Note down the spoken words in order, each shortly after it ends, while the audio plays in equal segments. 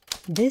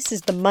This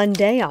is the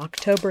Monday,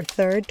 October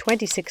 3rd,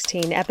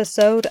 2016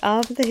 episode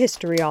of The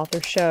History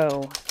Author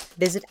Show.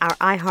 Visit our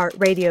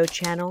iHeartRadio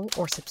channel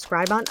or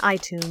subscribe on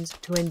iTunes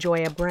to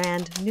enjoy a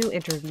brand new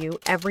interview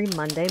every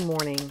Monday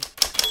morning.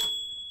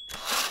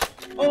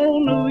 Oh,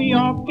 New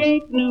York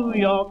ain't New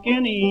York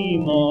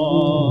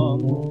anymore.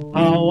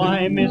 How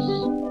I miss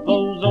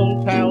those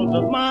old pals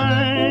of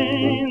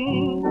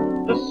mine.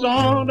 The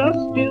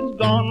sawdust is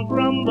gone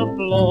from the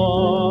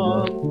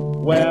floor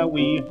where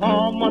we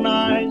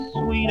harmonize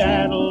sweet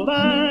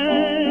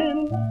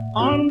Adeline.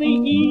 On the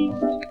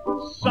east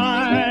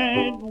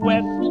side,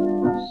 west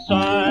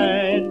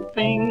side,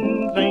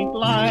 things ain't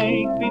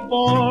like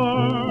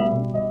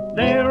before.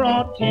 There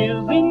are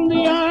tears in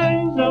the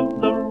eyes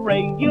of the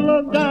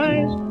regular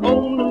guys.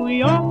 Oh, New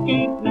York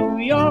ain't New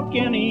York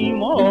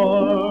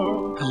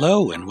anymore.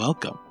 Hello and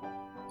welcome.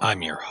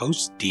 I'm your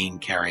host, Dean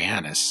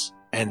Karayanis,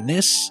 and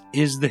this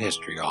is the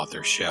History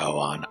Author Show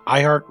on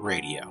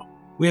iHeartRadio.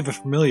 We have a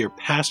familiar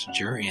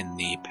passenger in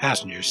the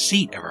passenger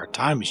seat of our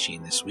time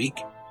machine this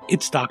week.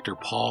 It's Dr.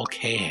 Paul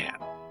Cahan.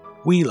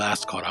 We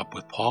last caught up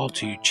with Paul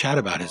to chat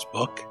about his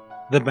book,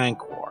 The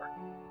Bank War,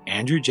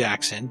 Andrew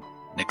Jackson,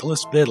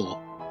 Nicholas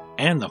Biddle,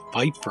 and the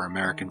Fight for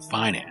American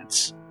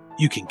Finance.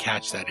 You can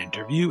catch that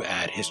interview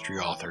at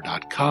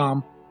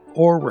historyauthor.com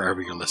or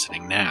wherever you're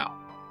listening now.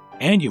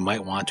 And you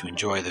might want to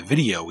enjoy the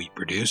video we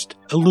produced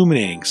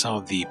illuminating some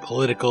of the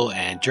political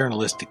and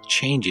journalistic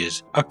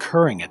changes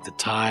occurring at the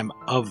time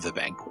of the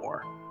Bank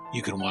War.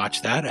 You can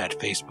watch that at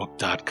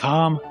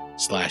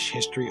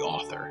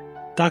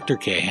facebook.com/historyauthor. Dr.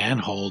 Cahan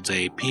holds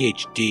a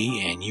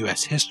PhD in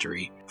U.S.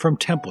 History from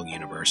Temple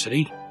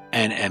University,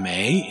 an MA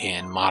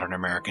in Modern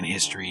American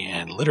History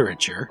and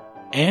Literature,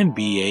 and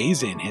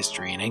BAs in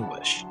History and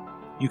English.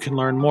 You can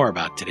learn more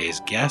about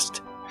today's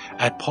guest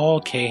at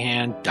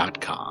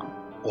paulcahan.com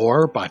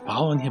or by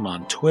following him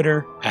on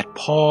Twitter at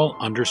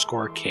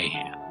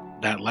Paul_Cahan.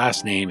 That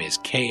last name is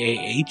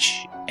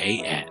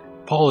Kahan.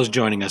 Paul is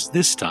joining us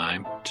this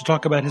time to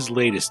talk about his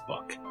latest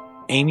book,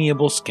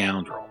 Amiable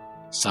Scoundrel,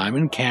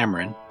 Simon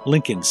Cameron,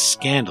 Lincoln's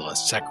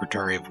Scandalous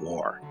Secretary of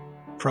War.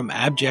 From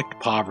abject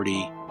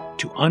poverty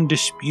to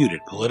undisputed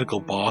political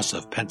boss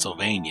of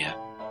Pennsylvania,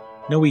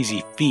 no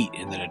easy feat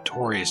in the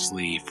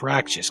notoriously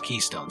fractious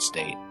Keystone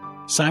State,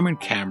 Simon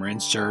Cameron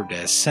served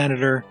as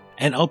senator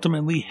and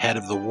ultimately head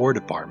of the War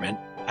Department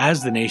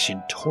as the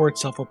nation tore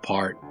itself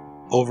apart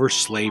over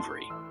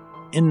slavery.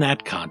 In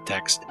that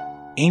context,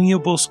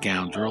 Amiable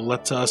Scoundrel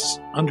lets us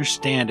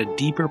understand a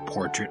deeper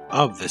portrait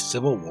of the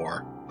Civil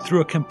War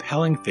through a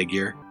compelling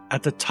figure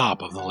at the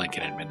top of the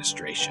Lincoln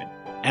administration.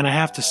 And I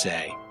have to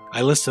say,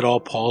 I listed all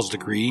Paul's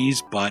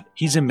degrees, but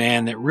he's a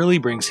man that really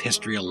brings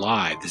history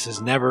alive. This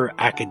is never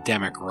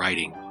academic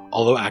writing,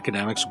 although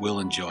academics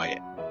will enjoy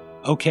it.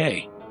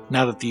 Okay,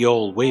 now that the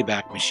old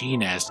Wayback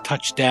Machine has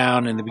touched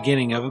down in the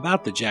beginning of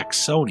about the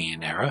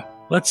Jacksonian era,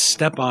 let's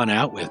step on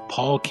out with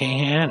Paul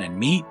Cahan and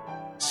meet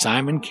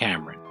Simon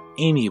Cameron,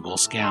 Amiable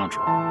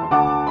Scoundrel.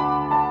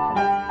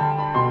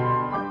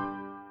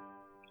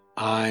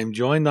 I'm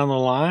joined on the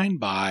line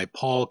by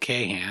Paul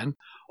Cahan,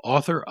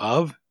 author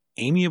of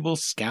Amiable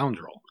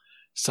Scoundrel,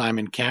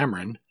 Simon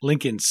Cameron,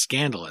 Lincoln's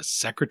Scandalous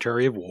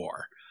Secretary of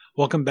War.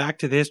 Welcome back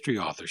to the History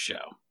Author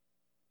Show.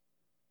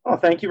 Oh,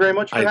 thank you very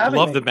much for having me.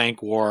 I love the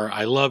Bank War.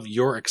 I love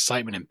your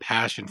excitement and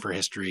passion for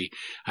history.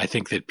 I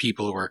think that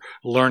people who are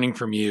learning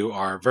from you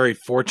are very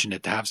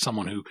fortunate to have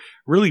someone who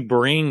really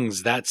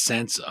brings that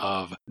sense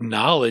of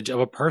knowledge of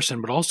a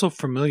person, but also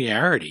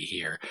familiarity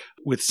here.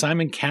 With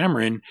Simon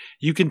Cameron,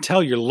 you can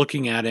tell you're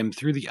looking at him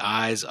through the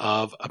eyes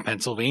of a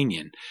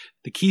Pennsylvanian.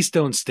 The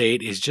Keystone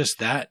State is just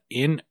that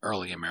in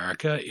early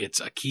America. It's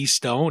a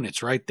keystone.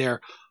 It's right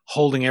there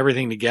holding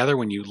everything together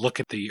when you look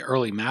at the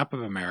early map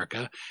of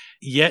America.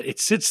 Yet it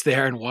sits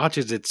there and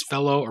watches its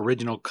fellow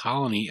original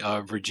colony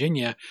of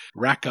Virginia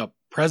rack up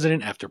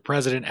president after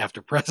president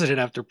after president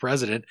after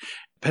president.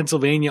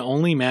 Pennsylvania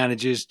only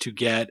manages to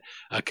get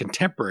a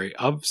contemporary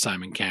of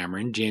Simon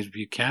Cameron, James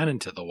Buchanan,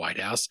 to the White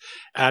House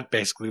at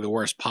basically the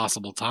worst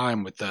possible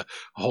time, with the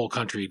whole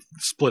country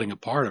splitting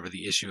apart over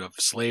the issue of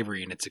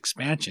slavery and its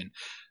expansion.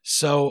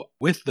 So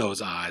with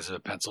those eyes of a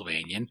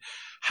Pennsylvanian,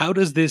 how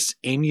does this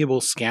amiable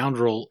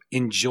scoundrel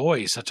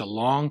enjoy such a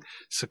long,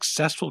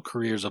 successful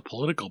career as a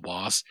political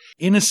boss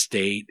in a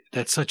state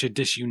that's such a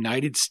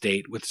disunited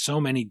state with so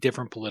many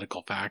different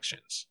political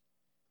factions?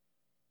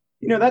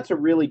 You know, that's a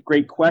really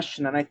great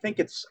question, and I think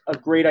it's a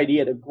great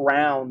idea to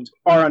ground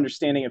our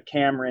understanding of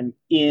Cameron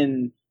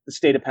in the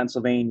state of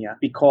Pennsylvania,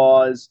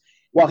 because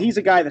while he's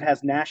a guy that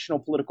has national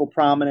political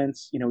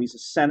prominence, you know, he's a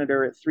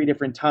senator at 3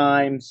 different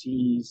times,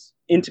 he's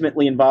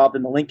intimately involved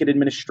in the Lincoln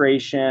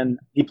administration,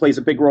 he plays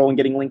a big role in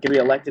getting Lincoln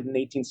reelected in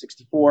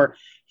 1864,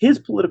 his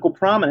political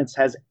prominence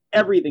has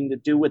everything to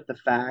do with the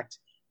fact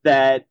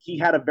that he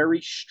had a very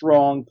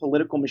strong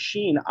political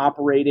machine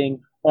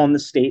operating on the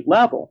state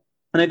level.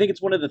 And I think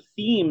it's one of the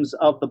themes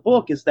of the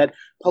book is that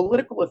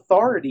political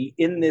authority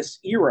in this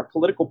era,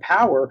 political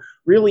power,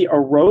 really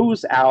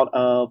arose out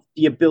of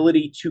the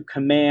ability to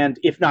command,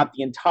 if not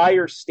the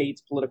entire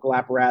state's political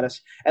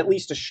apparatus, at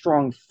least a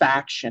strong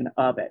faction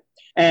of it.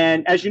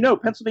 And as you know,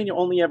 Pennsylvania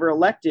only ever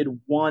elected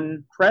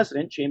one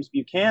president, James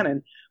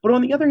Buchanan. But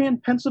on the other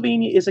hand,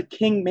 Pennsylvania is a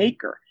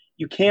kingmaker.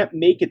 You can't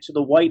make it to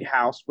the White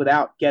House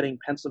without getting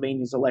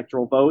Pennsylvania's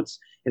electoral votes.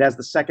 It has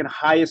the second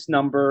highest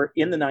number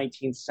in the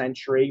 19th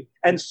century.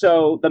 And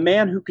so the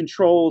man who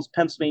controls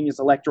Pennsylvania's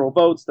electoral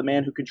votes, the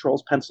man who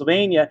controls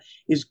Pennsylvania,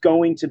 is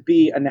going to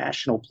be a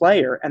national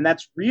player. And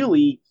that's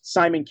really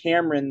Simon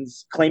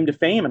Cameron's claim to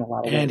fame in a lot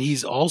of ways. And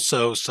he's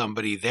also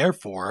somebody,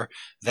 therefore,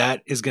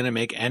 that is going to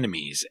make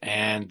enemies.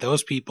 And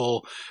those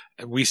people,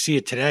 we see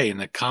it today in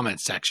the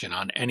comment section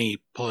on any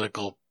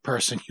political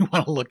person you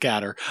want to look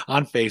at, or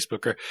on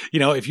Facebook, or,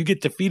 if you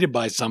get defeated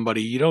by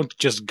somebody, you don't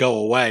just go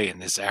away in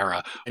this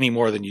era any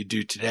more than you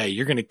do today.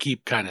 You're going to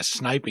keep kind of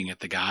sniping at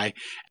the guy.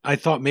 I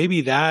thought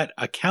maybe that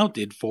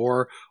accounted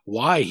for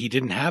why he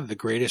didn't have the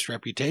greatest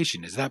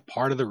reputation. Is that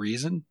part of the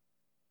reason?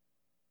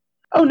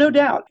 Oh, no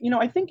doubt.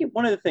 I think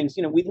one of the things,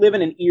 we live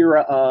in an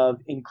era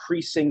of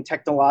increasing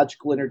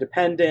technological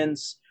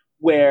interdependence,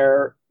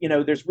 where,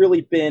 there's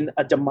really been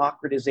a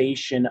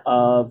democratization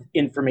of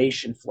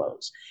information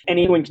flows.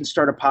 Anyone can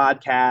start a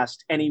podcast.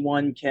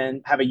 Anyone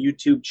can have a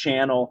YouTube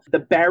channel. The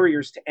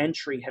barriers to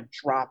entry have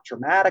dropped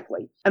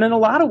dramatically. And in a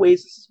lot of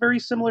ways, this is very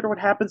similar to what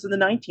happens in the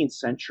 19th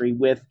century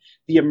with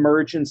the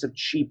emergence of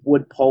cheap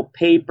wood pulp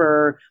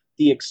paper,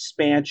 the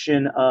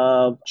expansion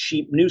of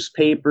cheap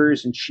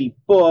newspapers and cheap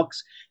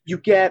books. You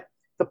get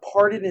the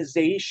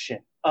partisanization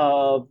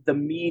of the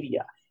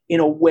media in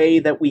a way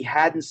that we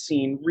hadn't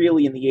seen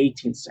really in the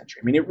 18th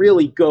century. I mean, it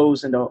really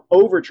goes into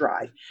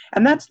overdrive.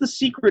 And that's the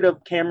secret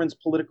of Cameron's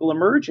political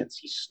emergence.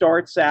 He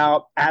starts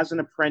out as an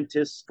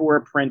apprentice for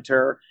a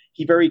printer.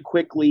 He very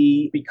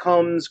quickly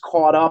becomes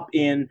caught up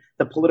in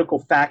the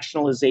political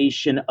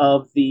factionalization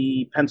of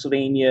the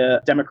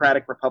Pennsylvania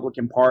Democratic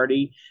Republican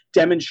Party,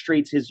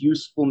 demonstrates his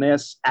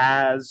usefulness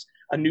as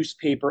a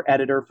newspaper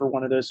editor for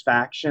one of those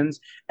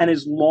factions, and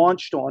is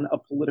launched on a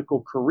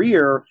political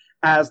career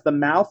as the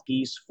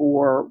mouthpiece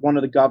for one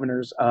of the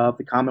governors of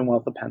the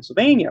Commonwealth of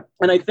Pennsylvania.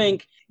 And I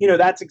think,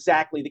 that's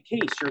exactly the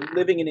case. You're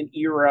living in an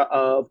era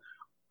of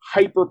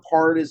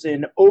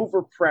hyper-partisan,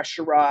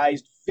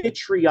 over-pressurized,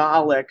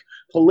 vitriolic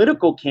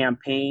political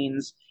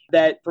campaigns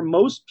that for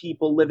most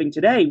people living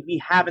today,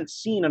 we haven't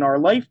seen in our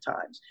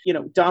lifetimes.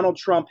 Donald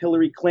Trump,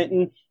 Hillary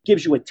Clinton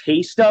gives you a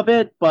taste of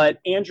it, but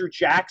Andrew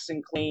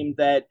Jackson claimed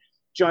that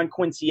John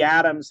Quincy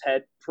Adams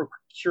had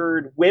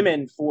procured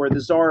women for the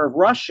Tsar of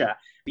Russia.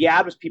 The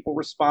Adams people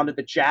responded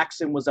that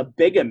Jackson was a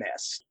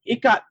bigamist.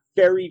 It got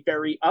very,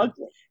 very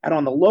ugly. And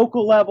on the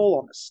local level,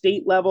 on the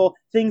state level,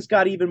 things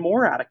got even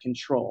more out of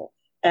control.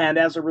 And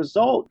as a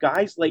result,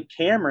 guys like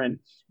Cameron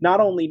not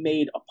only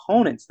made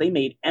opponents, they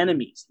made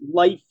enemies,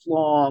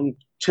 lifelong,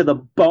 to the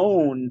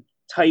bone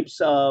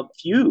types of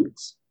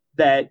feuds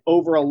that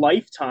over a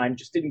lifetime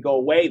just didn't go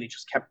away. They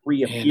just kept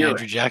reappearing. In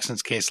Andrew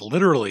Jackson's case,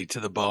 literally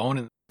to the bone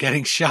and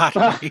getting shot.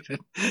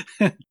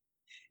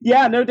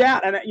 Yeah, no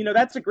doubt. And,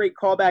 that's a great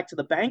callback to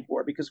the bank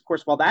war because, of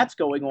course, while that's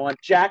going on,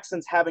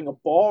 Jackson's having a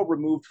ball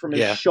removed from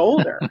his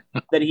shoulder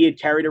that he had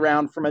carried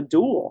around from a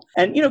duel.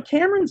 And,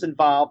 Cameron's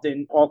involved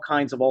in all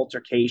kinds of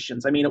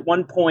altercations. I mean, at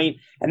one point,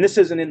 and this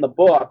isn't in the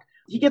book,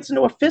 he gets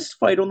into a fist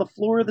fight on the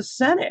floor of the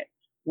Senate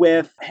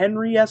with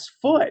Henry S.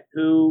 Foote,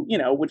 who,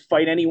 would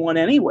fight anyone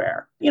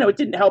anywhere. It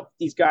didn't help that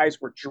these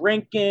guys were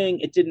drinking.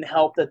 It didn't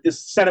help that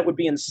this Senate would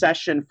be in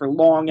session for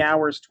long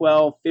hours,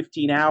 12,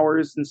 15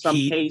 hours in some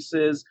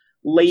cases.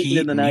 Late Heat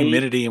in the night.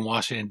 Humidity in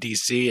Washington,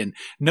 D.C., and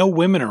no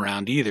women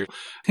around either.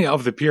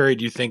 Of the period,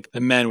 you think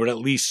the men would at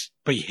least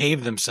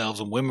behave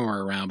themselves when women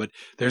were around, but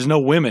there's no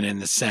women in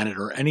the Senate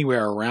or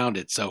anywhere around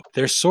it. So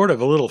they're sort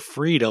of a little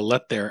free to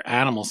let their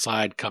animal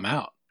side come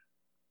out.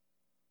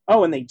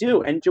 Oh, and they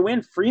do. And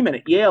Joanne Freeman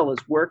at Yale is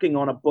working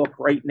on a book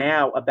right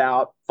now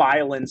about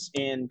violence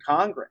in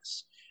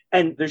Congress.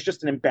 And there's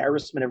just an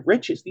embarrassment of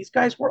riches. These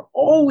guys were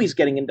always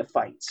getting into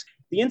fights.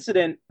 The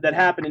incident that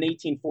happened in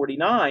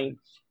 1849,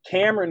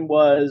 Cameron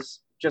was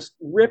just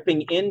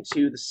ripping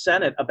into the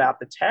Senate about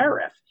the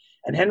tariff.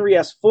 And Henry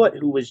S. Foote,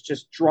 who was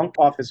just drunk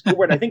off his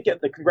gourd, I think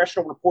the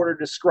Congressional Reporter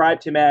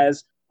described him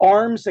as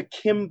arms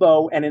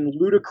akimbo and in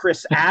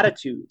ludicrous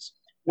attitudes,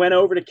 went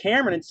over to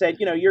Cameron and said,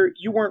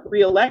 you weren't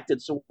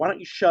reelected, so why don't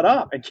you shut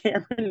up? And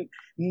Cameron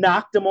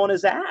knocked him on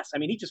his ass. I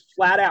mean, he just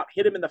flat out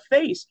hit him in the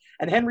face.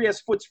 And Henry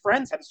S. Foote's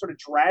friends had to sort of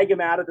drag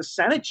him out of the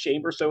Senate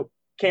chamber so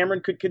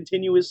Cameron could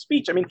continue his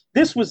speech. I mean,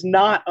 this was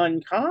not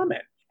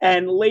uncommon.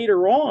 And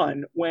later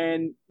on,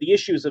 when the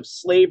issues of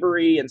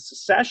slavery and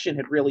secession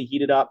had really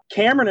heated up,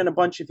 Cameron and a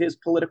bunch of his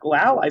political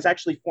allies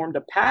actually formed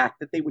a pact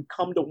that they would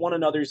come to one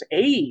another's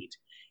aid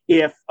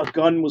if a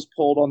gun was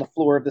pulled on the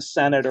floor of the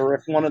Senate or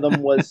if one of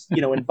them was,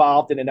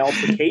 involved in an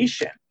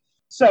altercation.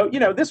 So,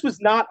 this was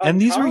not uncommon. And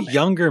these were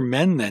younger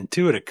men then,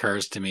 too, it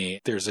occurs to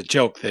me. There's a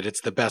joke that it's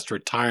the best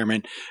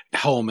retirement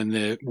home in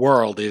the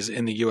world is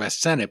in the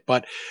U.S. Senate.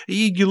 But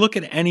you look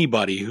at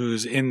anybody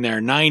who's in their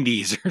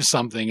 90s or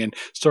something and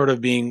sort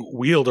of being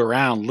wheeled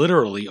around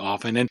literally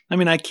often. And I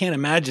mean, I can't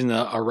imagine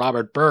a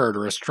Robert Byrd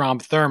or a Strom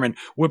Thurmond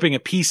whipping a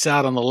piece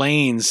out on the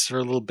lanes for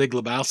a little Big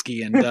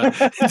Lebowski and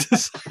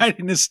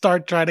deciding to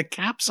start trying to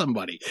cap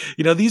somebody.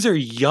 These are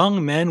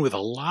young men with a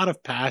lot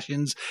of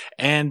passions,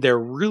 and they're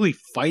really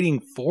fighting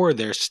for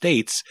their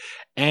states.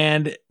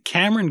 And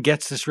Cameron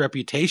gets this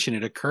reputation,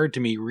 it occurred to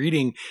me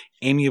reading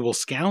Amiable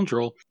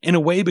Scoundrel, in a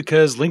way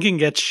because Lincoln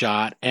gets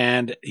shot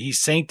and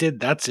he's sainted,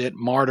 that's it,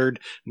 martyred,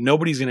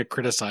 nobody's going to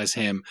criticize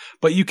him.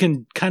 But you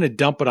can kind of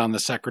dump it on the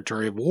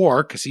Secretary of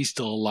War because he's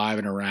still alive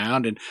and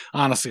around, and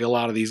honestly a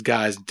lot of these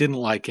guys didn't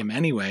like him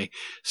anyway.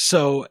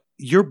 So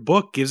your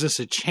book gives us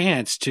a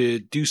chance to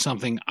do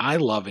something I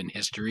love in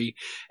history,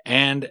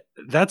 and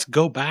that's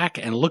go back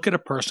and look at a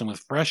person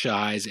with fresh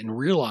eyes and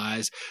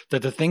realize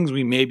that the things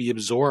we maybe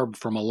absorbed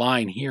from a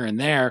line here and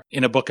there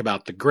in a book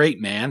about the great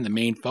man, the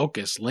main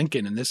focus,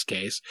 Lincoln in this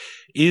case,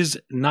 is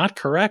not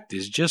correct,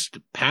 is just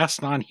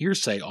passed on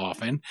hearsay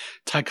often.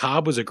 Ty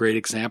Cobb was a great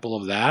example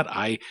of that.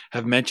 I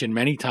have mentioned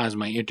many times in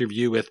my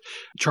interview with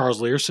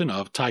Charles Learson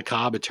of Ty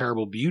Cobb, A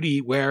Terrible Beauty,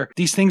 where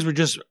these things were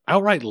just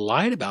outright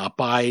lied about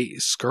by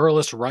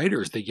scurrilous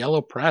writers, the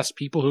yellow press,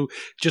 people who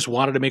just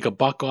wanted to make a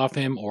buck off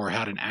him or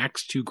had an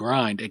axe to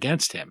grind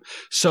against him.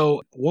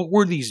 So what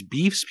were these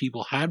beefs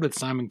people had with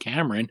Simon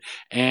Cameron,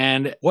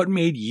 and what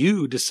made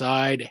you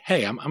decide,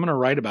 hey, I'm going to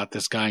write about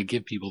this guy and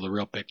give people the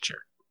real picture?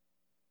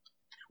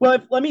 Well,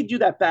 let me do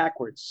that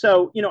backwards.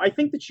 So, I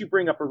think that you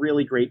bring up a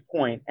really great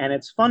point, and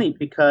it's funny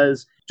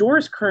because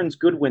Doris Kearns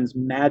Goodwin's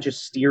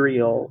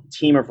magisterial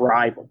Team of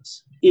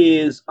Rivals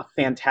is a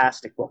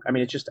fantastic book. I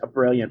mean, it's just a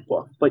brilliant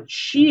book. But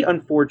she,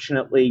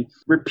 unfortunately,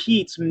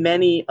 repeats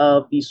many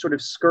of these sort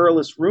of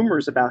scurrilous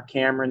rumors about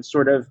Cameron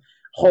sort of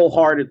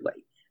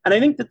wholeheartedly. And I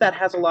think that that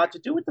has a lot to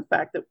do with the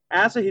fact that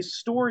as a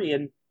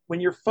historian, when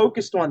you're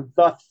focused on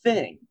the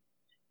thing,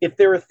 if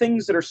there are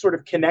things that are sort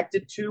of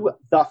connected to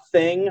the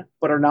thing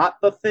but are not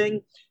the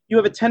thing, you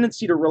have a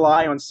tendency to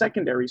rely on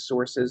secondary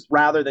sources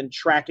rather than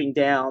tracking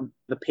down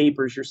the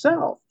papers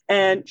yourself.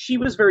 And she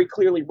was very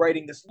clearly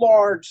writing this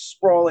large,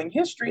 sprawling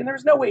history, and there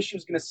was no way she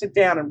was going to sit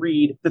down and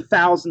read the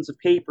thousands of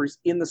papers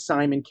in the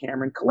Simon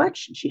Cameron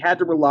collection. She had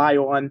to rely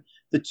on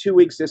the two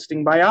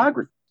existing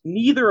biographies,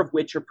 neither of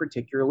which are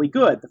particularly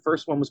good. The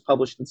first one was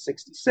published in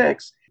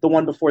 1966. The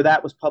one before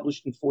that was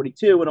published in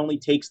 1942. It only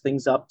takes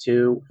things up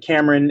to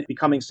Cameron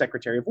becoming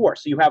Secretary of War.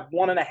 So you have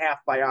 1.5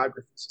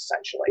 biographies,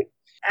 essentially.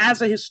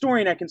 As a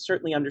historian, I can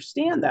certainly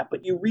understand that,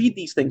 but you read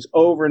these things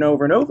over and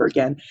over and over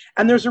again,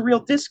 and there's a real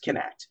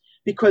disconnect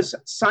because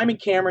Simon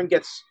Cameron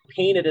gets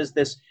painted as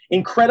this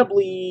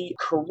incredibly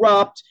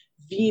corrupt,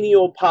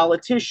 venial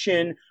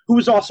politician who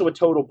was also a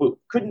total boot,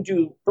 couldn't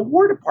do the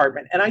War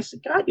Department. And I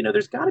said, God,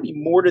 there's got to be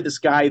more to this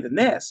guy than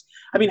this.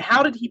 I mean,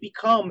 how did he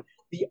become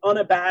the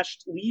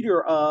unabashed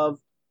leader of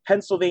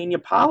Pennsylvania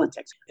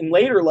politics? In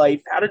later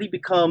life, how did he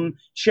become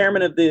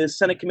chairman of the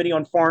Senate Committee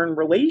on Foreign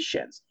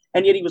Relations?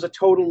 And yet he was a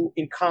total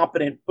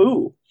incompetent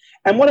boob.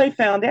 And what I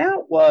found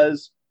out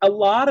was a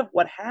lot of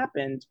what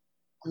happened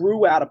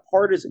grew out of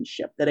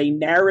partisanship, that a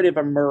narrative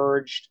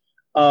emerged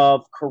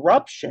of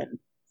corruption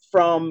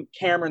from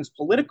Cameron's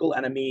political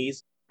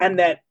enemies, and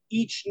that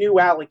each new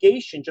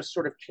allegation just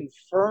sort of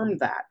confirmed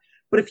that.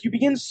 But if you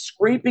begin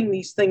scraping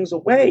these things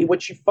away,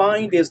 what you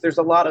find is there's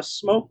a lot of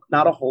smoke,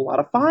 not a whole lot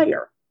of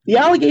fire. The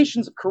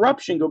allegations of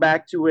corruption go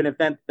back to an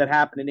event that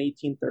happened in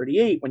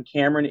 1838 when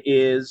Cameron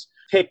is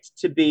picked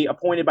to be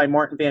appointed by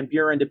Martin Van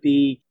Buren to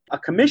be a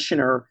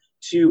commissioner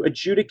to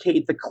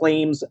adjudicate the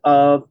claims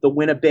of the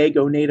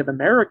Winnebago Native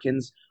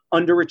Americans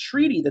under a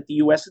treaty that the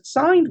U.S. had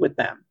signed with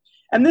them.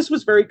 And this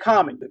was very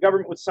common. The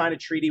government would sign a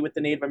treaty with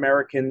the Native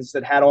Americans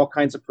that had all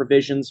kinds of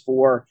provisions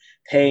for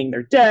paying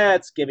their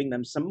debts, giving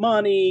them some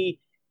money,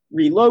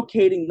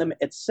 relocating them,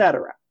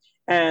 etc.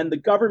 And the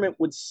government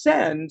would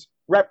send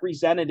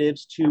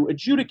representatives to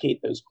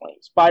adjudicate those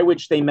claims, by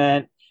which they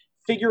meant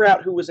figure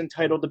out who was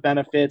entitled to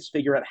benefits,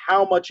 figure out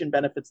how much in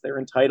benefits they're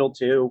entitled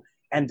to,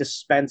 and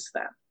dispense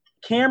them.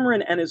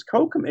 Cameron and his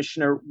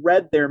co-commissioner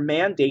read their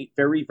mandate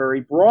very,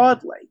 very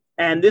broadly.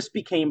 And this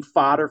became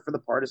fodder for the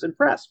partisan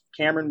press.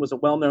 Cameron was a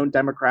well-known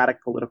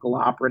Democratic political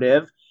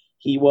operative.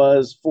 He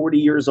was 40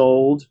 years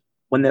old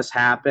when this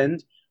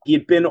happened. He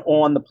had been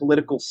on the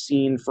political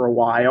scene for a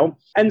while.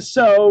 And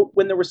so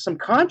when there was some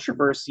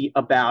controversy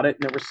about it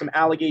and there were some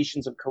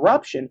allegations of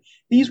corruption,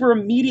 these were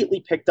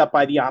immediately picked up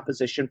by the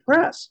opposition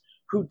press,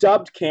 who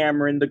dubbed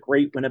Cameron the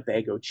Great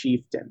Winnebago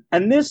Chieftain.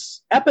 And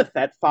this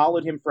epithet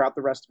followed him throughout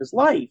the rest of his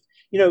life.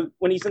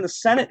 When he's in the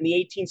Senate in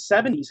the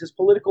 1870s, his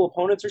political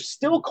opponents are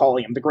still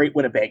calling him the Great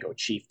Winnebago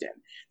Chieftain.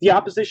 The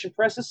opposition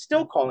press is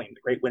still calling him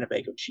the Great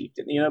Winnebago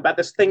Chieftain, about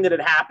this thing that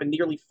had happened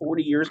nearly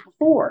 40 years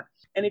before.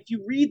 And if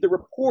you read the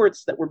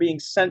reports that were being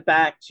sent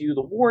back to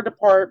the War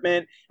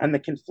Department and the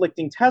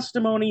conflicting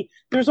testimony,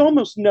 there's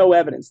almost no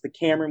evidence that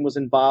Cameron was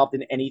involved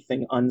in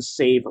anything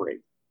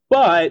unsavory.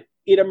 But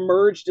it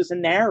emerged as a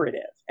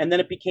narrative. And then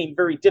it became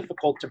very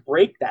difficult to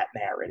break that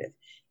narrative,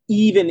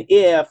 even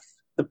if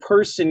the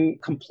person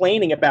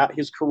complaining about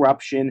his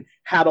corruption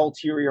had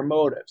ulterior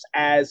motives,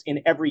 as in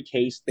every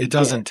case they It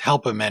doesn't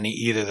help him any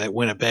either that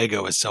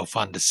Winnebago is so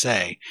fun to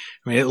say.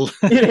 I mean,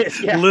 it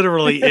is, yeah.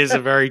 literally is a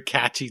very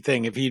catchy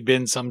thing. If he'd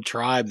been some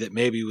tribe that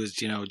maybe was,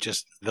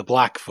 just the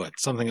Blackfoot,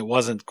 something that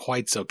wasn't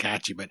quite so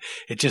catchy, but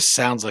it just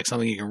sounds like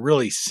something you can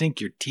really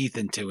sink your teeth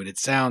into. And it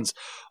sounds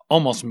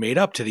almost made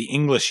up to the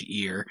English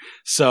ear.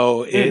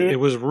 So it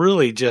was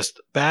really just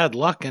bad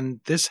luck.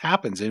 And this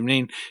happens. I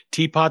mean,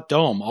 Teapot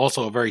Dome,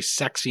 also a very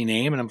sexy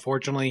name. And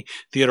unfortunately,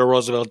 Theodore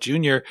Roosevelt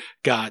Jr.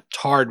 got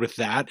tarred with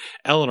that.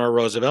 Eleanor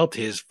Roosevelt,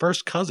 his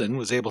first cousin,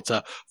 was able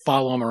to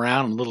follow him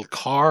around in a little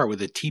car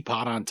with a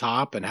teapot on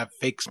top and have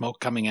fake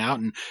smoke coming out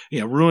and,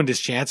 ruined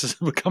his chances of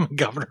becoming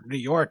governor of New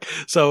York.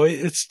 So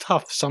it's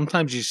tough.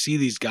 Sometimes you see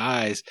these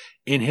guys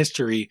in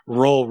history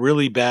roll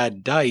really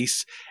bad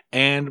dice.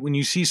 And when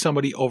you see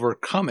somebody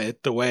overcome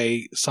it the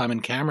way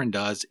Simon Cameron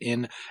does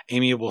in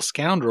Amiable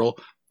Scoundrel,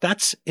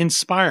 that's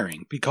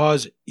inspiring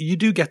because you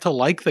do get to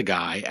like the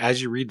guy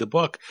as you read the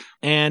book,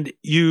 and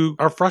you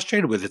are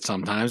frustrated with it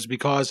sometimes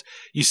because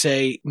you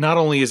say, not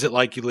only is it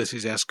like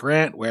Ulysses S.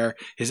 Grant, where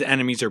his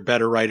enemies are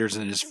better writers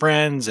than his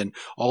friends, and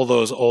all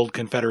those old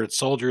Confederate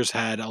soldiers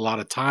had a lot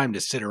of time to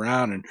sit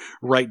around and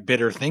write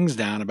bitter things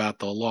down about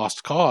the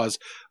lost cause,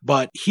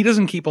 but he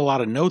doesn't keep a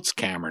lot of notes,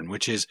 Cameron,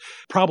 which is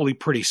probably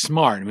pretty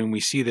smart. I mean, we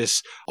see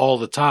this all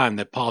the time,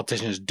 that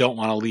politicians don't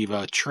want to leave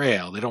a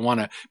trail. They don't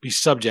want to be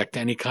subject to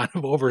any kind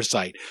of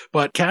oversight.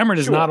 But Cameron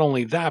is not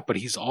only that, but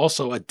he's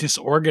also a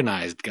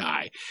disorganized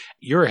guy.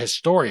 You're a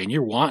historian.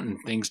 You're wanting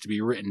things to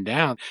be written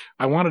down.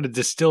 I wanted to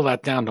distill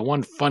that down to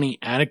one funny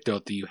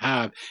anecdote that you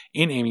have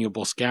in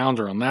Amiable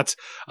Scoundrel, and that's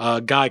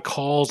a guy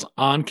calls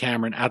on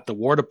Cameron at the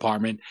War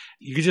Department.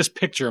 You can just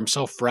picture him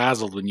so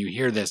frazzled when you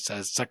hear this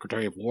as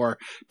Secretary of War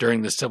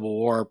during the Civil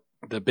War,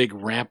 the big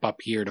ramp up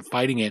here to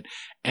fighting it.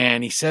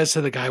 And he says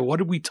to the guy, "What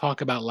did we talk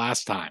about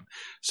last time?"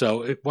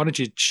 So why don't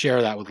you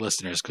share that with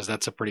listeners? Because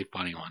that's a pretty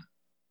funny one.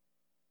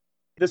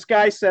 This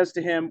guy says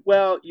to him,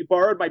 "Well, you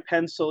borrowed my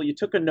pencil, you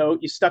took a note,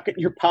 you stuck it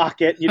in your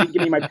pocket, you didn't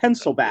give me my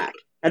pencil back.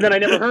 And then I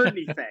never heard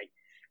anything."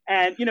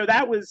 And,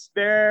 that was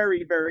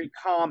very, very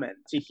common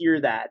to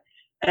hear that.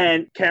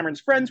 And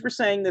Cameron's friends were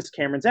saying this,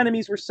 Cameron's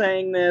enemies were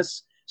saying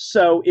this.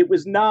 So it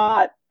was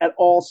not at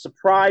all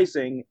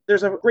surprising.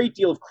 There's a great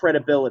deal of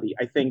credibility,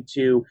 I think,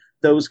 to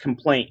those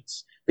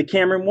complaints that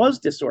Cameron was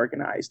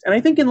disorganized. And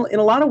I think in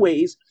a lot of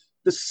ways,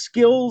 the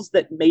skills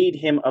that made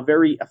him a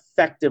very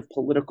effective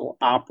political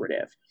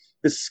operative,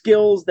 the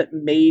skills that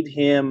made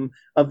him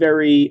a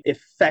very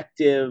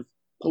effective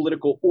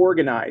political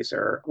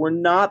organizer, were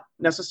not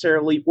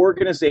necessarily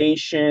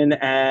organization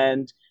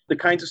and the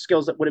kinds of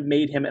skills that would have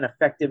made him an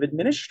effective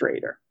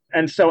administrator.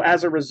 And so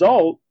as a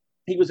result,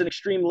 he was an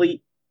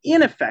extremely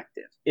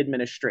ineffective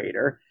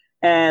administrator.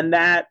 And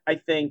that, I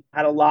think,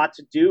 had a lot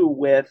to do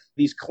with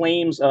these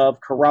claims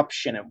of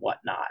corruption and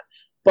whatnot.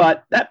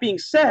 But that being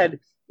said,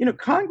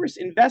 Congress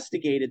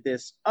investigated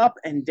this up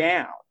and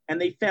down,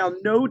 and they found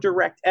no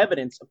direct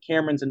evidence of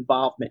Cameron's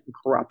involvement in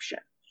corruption.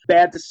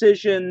 Bad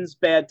decisions,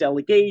 bad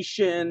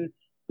delegation,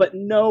 but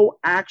no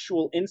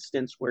actual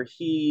instance where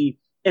he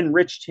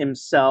enriched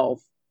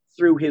himself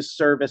through his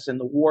service in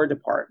the War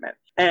Department.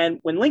 And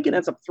when Lincoln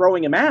ends up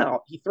throwing him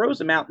out, he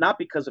throws him out not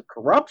because of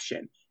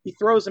corruption. He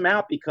throws him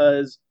out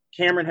because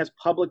Cameron has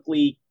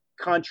publicly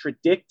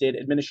contradicted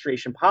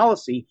administration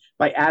policy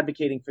by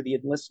advocating for the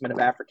enlistment of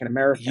African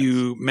Americans.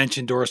 You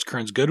mentioned Doris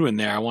Kearns Goodwin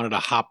there. I wanted to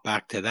hop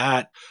back to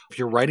that. If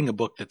you're writing a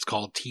book that's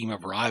called Team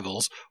of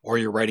Rivals, or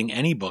you're writing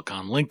any book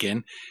on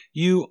Lincoln,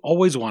 you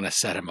always want to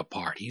set him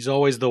apart. He's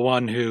always the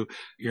one who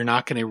you're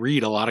not going to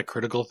read a lot of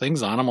critical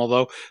things on him,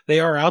 although they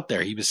are out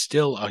there. He was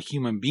still a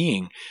human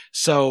being.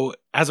 So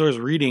as I was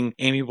reading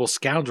Amiable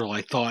Scoundrel,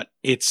 I thought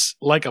it's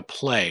like a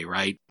play,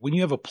 right? When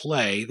you have a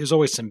play, there's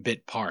always some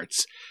bit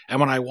parts. And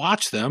when I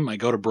watch them, I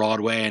go to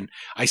Broadway and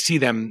I see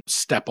them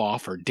step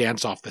off or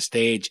dance off the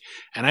stage.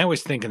 And I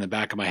always think in the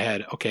back of my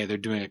head, okay, they're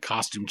doing a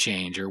costume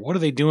change, or what are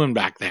they doing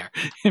back there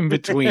in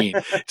between?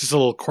 Just a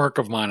little quirk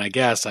of mine, I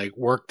guess. I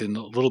worked in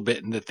a little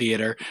bit in the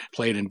theater,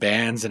 played in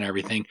bands and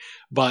everything.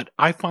 But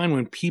I find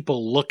when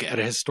people look at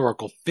a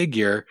historical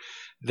figure,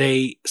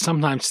 they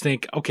sometimes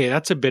think, okay,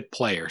 that's a bit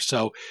player.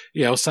 So,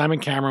 Simon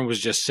Cameron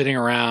was just sitting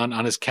around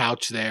on his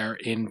couch there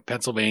in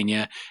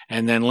Pennsylvania,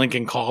 and then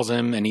Lincoln calls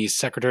him and he's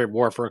Secretary of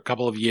War for a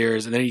couple of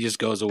years, and then he just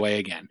goes away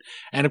again.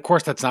 And of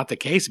course, that's not the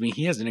case. I mean,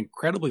 he has an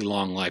incredibly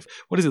long life.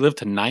 What does he live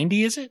to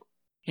 90, is it?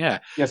 Yeah.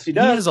 Yes, he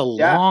does. He has a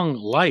long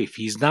life.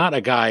 He's not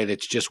a guy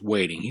that's just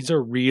waiting. He's a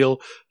real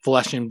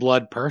flesh and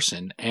blood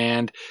person.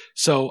 And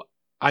so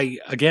I,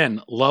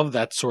 again, love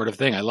that sort of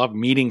thing. I love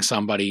meeting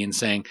somebody and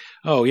saying,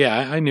 oh,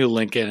 yeah, I knew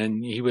Lincoln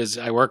and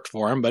I worked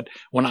for him. But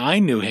when I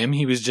knew him,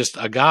 he was just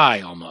a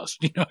guy almost.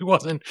 He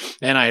wasn't,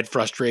 and I had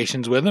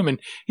frustrations with him. And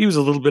he was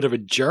a little bit of a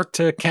jerk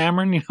to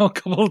Cameron, a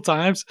couple of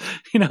times,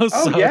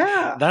 So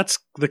yeah. That's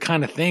the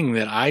kind of thing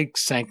that I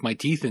sank my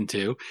teeth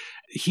into.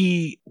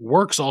 He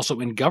works also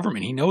in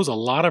government. He knows a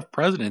lot of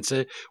presidents.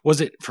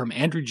 Was it from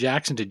Andrew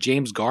Jackson to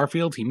James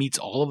Garfield? He meets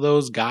all of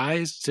those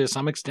guys to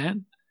some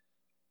extent?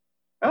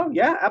 Oh,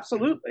 yeah,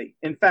 absolutely.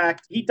 In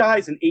fact, he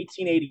dies in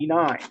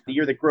 1889, the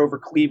year that Grover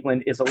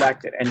Cleveland is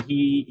elected. And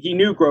he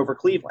knew Grover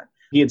Cleveland.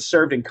 He had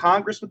served in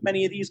Congress with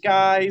many of these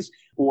guys,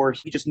 or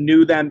he just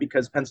knew them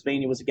because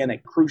Pennsylvania was, again, a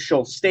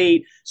crucial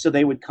state, so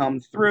they would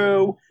come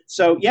through.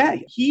 So, yeah,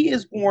 he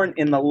is born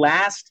in the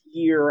last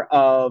year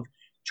of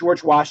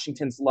George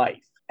Washington's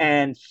life,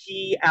 and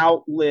he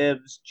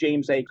outlives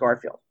James A.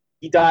 Garfield.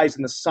 He dies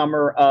in the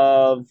summer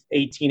of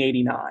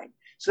 1889.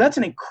 So that's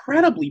an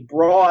incredibly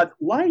broad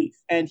life.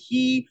 And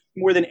he,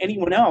 more than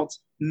anyone else,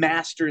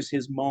 masters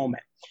his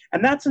moment.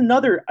 And that's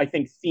another, I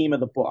think, theme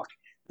of the book,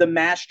 the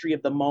mastery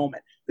of the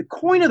moment. The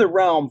coin of the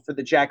realm for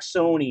the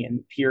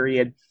Jacksonian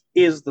period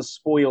is the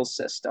spoils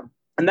system.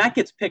 And that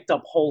gets picked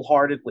up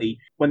wholeheartedly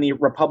when the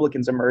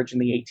Republicans emerge in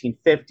the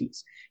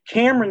 1850s.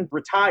 Cameron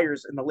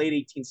retires in the late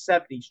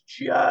 1870s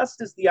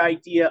just as the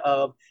idea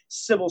of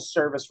civil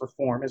service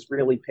reform is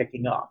really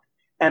picking up.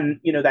 And,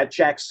 that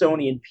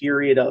Jacksonian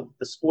period of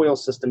the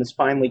spoils system is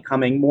finally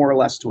coming more or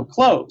less to a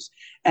close.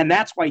 And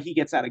that's why he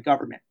gets out of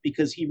government,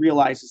 because he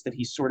realizes that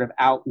he's sort of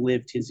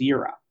outlived his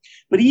era.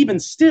 But even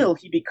still,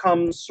 he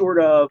becomes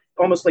sort of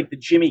almost like the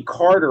Jimmy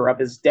Carter of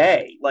his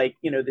day, like,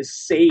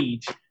 this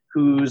sage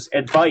whose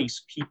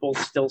advice people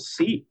still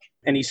seek.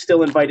 And he's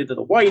still invited to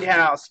the White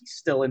House. He's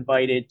still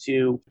invited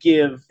to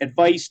give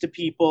advice to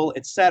people,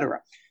 etc.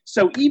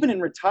 So even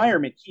in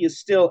retirement, he is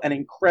still an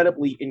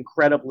incredibly,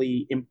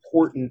 incredibly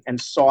important and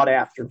sought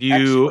after expert.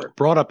 You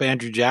brought up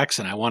Andrew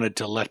Jackson. I wanted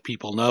to let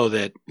people know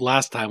that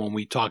last time when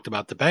we talked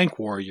about the Bank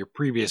War, your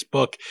previous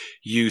book,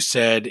 you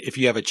said, if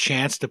you have a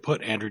chance to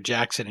put Andrew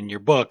Jackson in your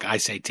book, I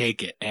say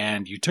take it.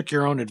 And you took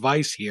your own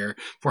advice here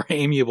for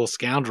Amiable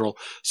Scoundrel.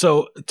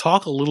 So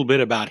talk a little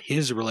bit about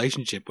his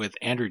relationship with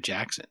Andrew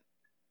Jackson.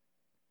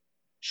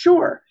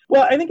 Sure.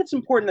 Well, I think it's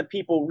important that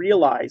people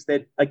realize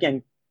that,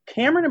 again,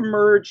 Cameron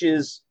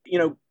emerges,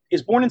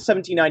 is born in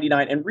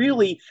 1799 and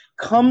really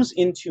comes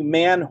into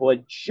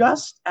manhood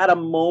just at a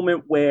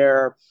moment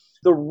where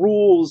the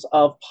rules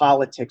of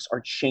politics are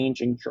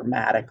changing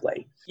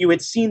dramatically. You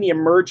had seen the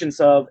emergence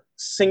of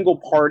single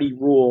party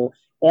rule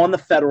on the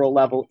federal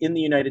level in the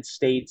United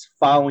States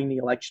following the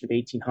election of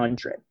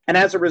 1800. And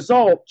as a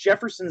result,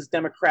 Jefferson's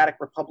Democratic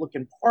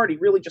Republican Party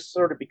really just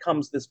sort of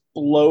becomes this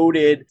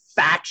bloated,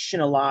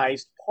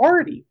 factionalized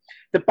party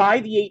that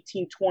by the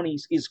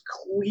 1820s is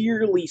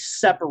clearly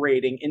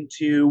separating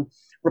into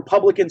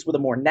Republicans with a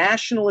more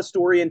nationalist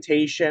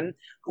orientation,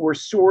 who are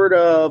sort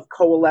of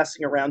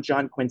coalescing around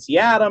John Quincy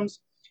Adams,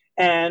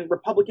 and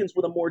Republicans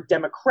with a more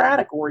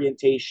democratic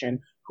orientation,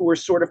 who are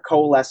sort of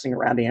coalescing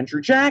around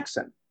Andrew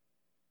Jackson.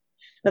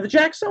 Now, the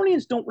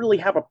Jacksonians don't really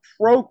have a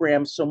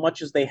program so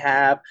much as they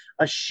have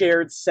a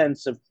shared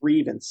sense of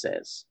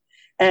grievances.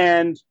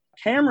 And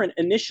Cameron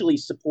initially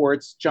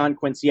supports John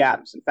Quincy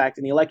Adams. In fact,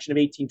 in the election of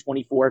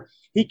 1824,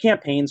 he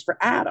campaigns for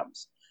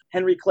Adams.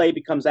 Henry Clay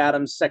becomes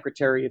Adams'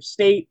 Secretary of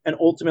State and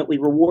ultimately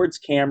rewards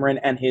Cameron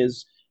and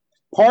his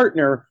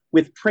partner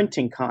with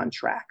printing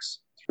contracts.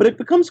 But it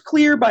becomes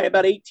clear by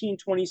about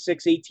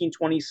 1826,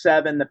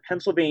 1827, that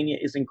Pennsylvania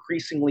is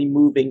increasingly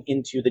moving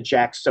into the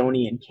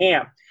Jacksonian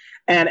camp.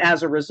 And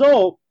as a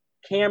result,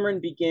 Cameron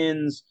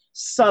begins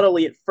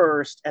subtly at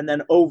first and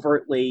then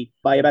overtly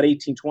by about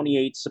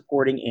 1828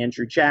 supporting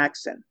Andrew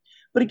Jackson.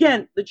 But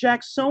again, the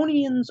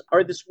Jacksonians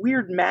are this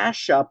weird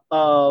mashup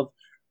of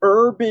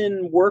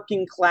urban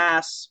working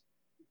class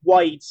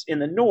whites in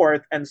the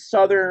North and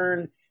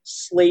Southern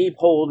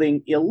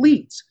slaveholding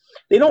elites.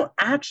 They don't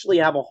actually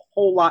have a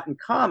whole lot in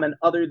common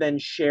other than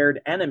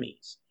shared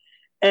enemies.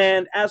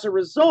 And as a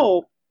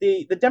result,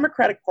 the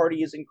Democratic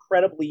Party is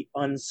incredibly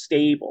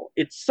unstable.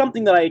 It's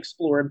something that I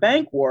explore in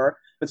Bank War,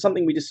 but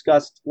something we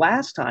discussed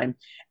last time.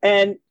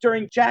 And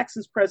during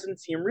Jackson's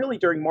presidency, and really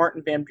during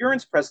Martin Van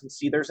Buren's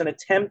presidency, there's an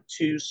attempt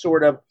to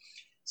sort of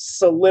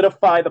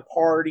solidify the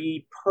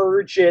party,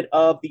 purge it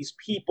of these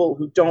people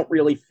who don't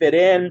really fit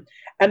in.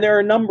 And there are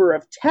a number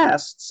of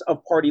tests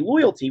of party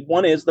loyalty.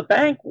 One is the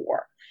Bank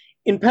War.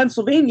 In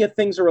Pennsylvania,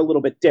 things are a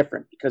little bit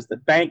different because the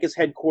bank is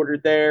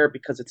headquartered there,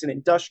 because it's an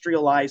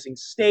industrializing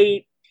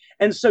state.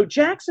 And so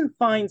Jackson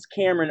finds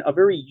Cameron a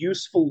very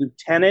useful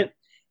lieutenant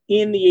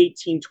in the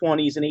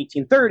 1820s and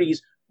 1830s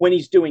when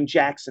he's doing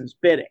Jackson's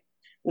bidding.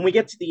 When we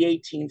get to the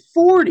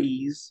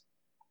 1840s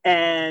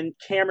and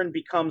Cameron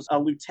becomes a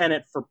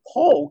lieutenant for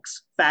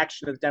Polk's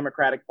faction of the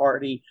Democratic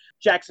Party,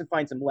 Jackson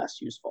finds him less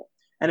useful.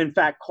 And in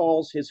fact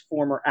calls his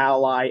former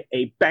ally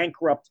a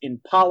bankrupt in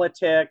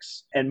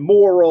politics and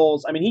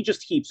morals. I mean, he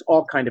just heaps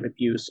all kind of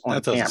abuse on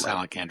Cameron. That doesn't sound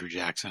like Andrew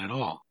Jackson at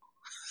all.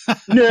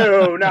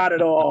 No, not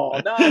at all.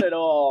 Not at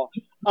all.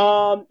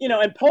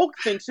 And Polk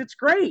thinks it's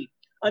great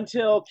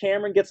until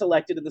Cameron gets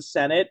elected to the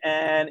Senate,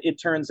 and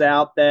it turns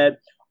out that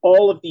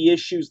all of the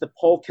issues that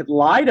Polk had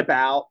lied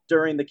about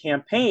during the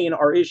campaign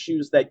are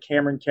issues that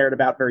Cameron cared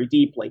about very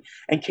deeply.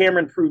 And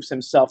Cameron proves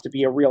himself to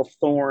be a real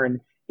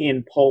thorn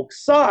in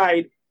Polk's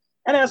side.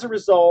 And as a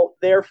result,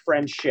 their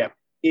friendship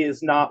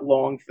is not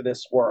long for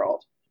this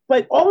world.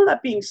 But all of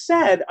that being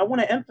said, I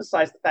want to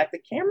emphasize the fact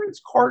that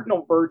Cameron's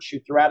cardinal virtue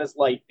throughout his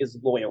life is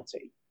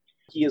loyalty.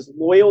 He is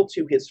loyal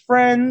to his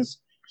friends.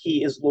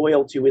 He is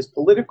loyal to his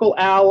political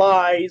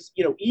allies,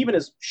 even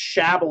as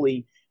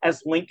shabbily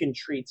as Lincoln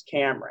treats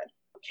Cameron.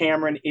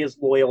 Cameron is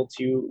loyal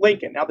to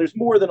Lincoln. Now, there's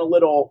more than a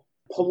little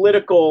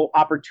political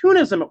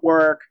opportunism at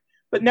work,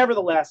 but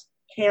nevertheless,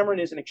 Cameron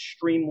is an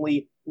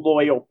extremely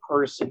loyal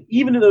person,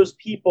 even to those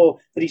people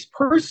that he's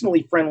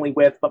personally friendly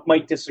with, but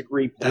might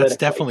disagree politically. That's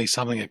definitely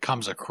something that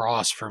comes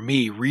across for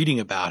me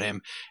reading about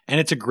him, and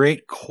it's a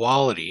great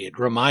quality. It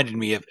reminded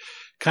me of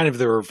kind of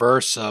the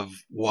reverse of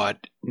what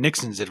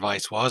Nixon's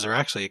advice was, or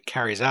actually it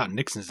carries out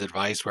Nixon's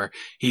advice, where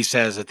he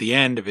says at the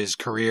end of his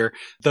career,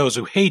 those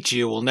who hate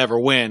you will never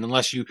win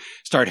unless you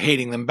start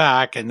hating them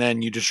back and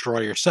then you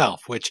destroy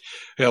yourself, which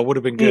would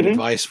have been good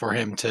advice for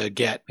him to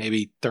get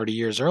maybe 30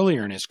 years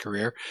earlier in his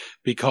career,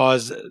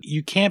 because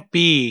you can't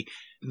be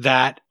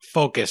that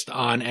focused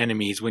on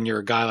enemies when you're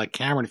a guy like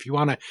Cameron. If you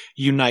want to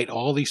unite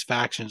all these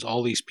factions,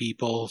 all these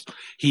people,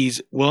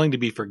 he's willing to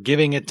be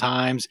forgiving at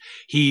times.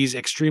 He's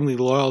extremely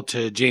loyal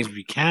to James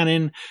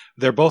Buchanan.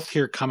 They're both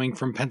here coming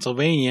from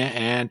Pennsylvania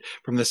and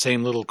from the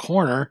same little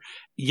corner,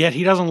 yet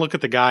he doesn't look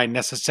at the guy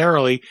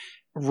necessarily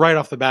right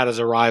off the bat as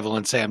a rival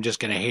and say, I'm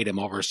just going to hate him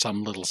over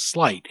some little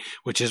slight,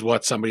 which is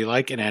what somebody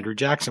like an Andrew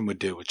Jackson would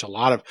do, which a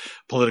lot of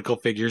political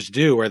figures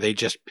do, where they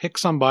just pick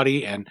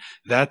somebody and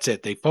that's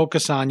it. They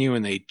focus on you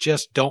and they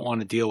just don't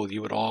want to deal with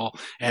you at all.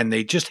 And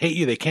they just hate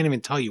you. They can't even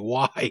tell you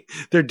why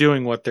they're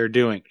doing what they're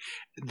doing.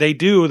 They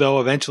do,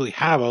 though, eventually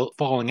have a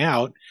falling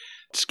out.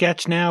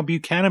 Sketch now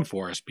Buchanan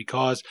for us,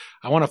 because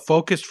I want to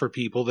focus for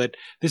people that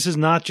this is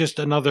not just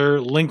another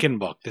Lincoln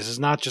book. This is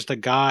not just a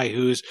guy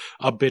who's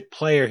a bit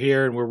player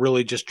here and we're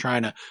really just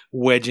trying to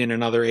wedge in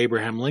another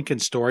Abraham Lincoln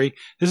story.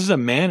 This is a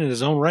man in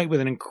his own right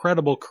with an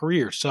incredible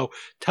career. So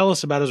tell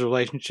us about his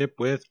relationship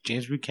with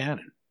James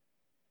Buchanan.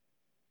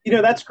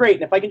 That's great.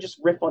 And if I can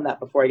just riff on that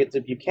before I get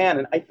to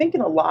Buchanan, I think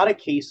in a lot of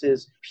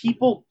cases,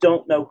 people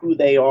don't know who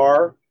they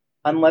are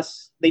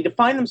unless they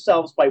define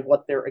themselves by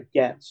what they're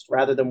against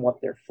rather than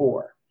what they're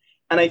for.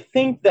 And I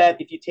think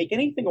that if you take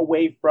anything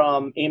away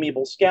from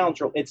Amiable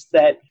Scoundrel, it's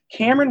that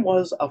Cameron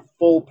was a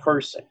full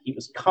person. He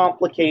was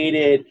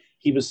complicated.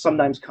 He was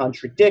sometimes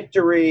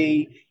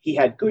contradictory. He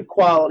had good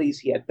qualities.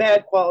 He had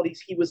bad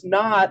qualities. He was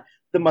not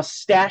the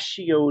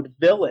mustachioed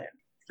villain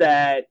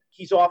that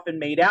he's often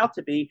made out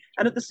to be.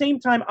 And at the same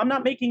time, I'm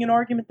not making an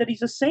argument that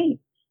he's a saint.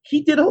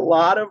 He did a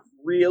lot of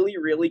really,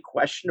 really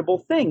questionable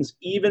things,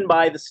 even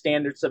by the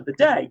standards of the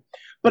day.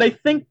 But I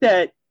think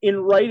that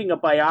in writing a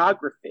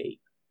biography,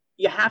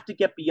 you have to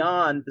get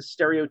beyond the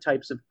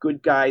stereotypes of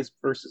good guys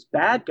versus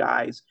bad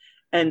guys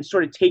and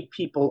sort of take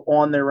people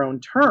on their own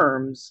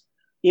terms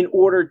in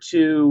order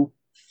to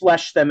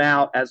flesh them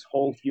out as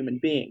whole human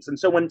beings. And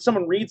so when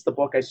someone reads the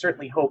book, I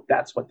certainly hope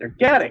that's what they're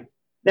getting.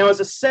 Now, as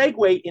a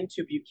segue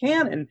into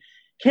Buchanan,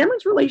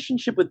 Cameron's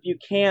relationship with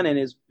Buchanan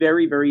is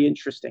very, very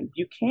interesting.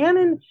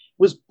 Buchanan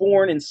was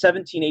born in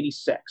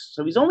 1786,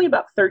 so he's only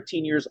about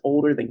 13 years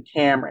older than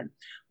Cameron.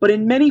 But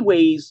in many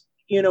ways,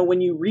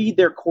 when you read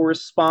their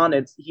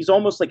correspondence, he's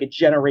almost like a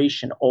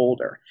generation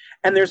older.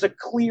 And there's a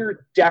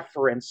clear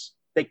deference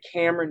that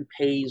Cameron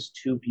pays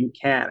to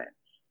Buchanan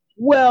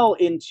well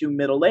into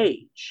middle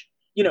age.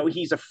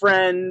 He's a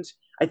friend.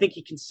 I think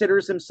he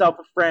considers himself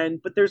a friend,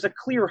 but there's a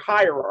clear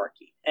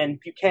hierarchy. And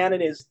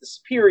Buchanan is the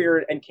superior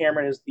and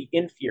Cameron is the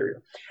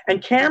inferior.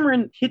 And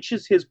Cameron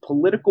hitches his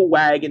political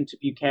wagon to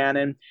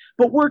Buchanan,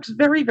 but works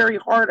very, very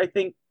hard, I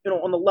think,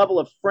 on the level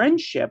of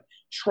friendship,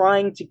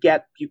 trying to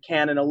get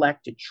Buchanan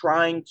elected,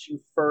 trying to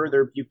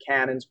further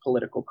Buchanan's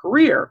political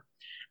career.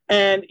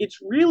 And it's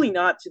really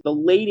not to the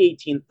late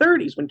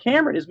 1830s, when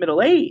Cameron is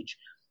middle age,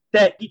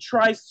 that he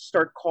tries to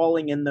start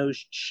calling in those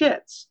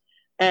chits.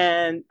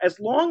 And as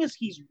long as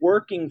he's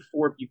working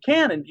for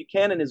Buchanan,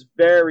 Buchanan is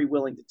very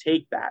willing to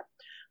take that.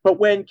 But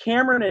when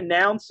Cameron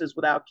announces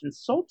without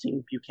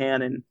consulting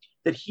Buchanan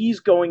that he's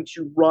going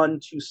to run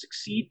to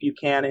succeed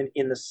Buchanan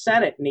in the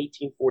Senate in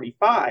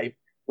 1845,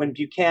 when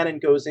Buchanan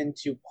goes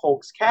into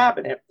Polk's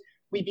cabinet,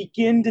 we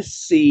begin to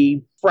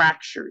see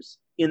fractures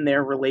in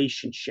their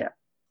relationship.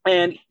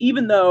 And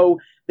even though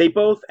they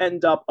both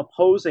end up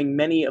opposing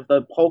many of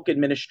the Polk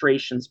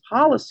administration's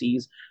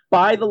policies,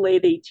 by the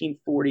late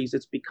 1840s,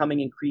 it's becoming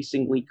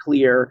increasingly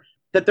clear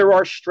that there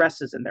are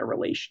stresses in their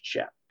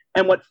relationship.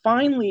 And what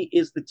finally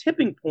is the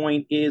tipping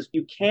point is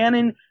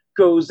Buchanan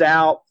goes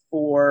out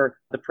for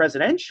the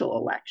presidential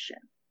election,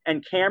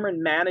 and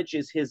Cameron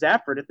manages his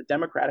effort at the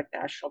Democratic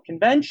National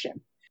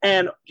Convention.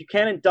 And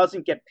Buchanan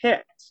doesn't get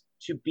picked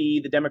to be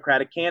the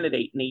Democratic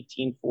candidate in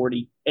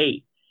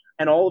 1848.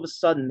 And all of a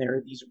sudden, there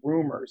are these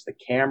rumors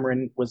that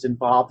Cameron was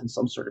involved in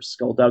some sort of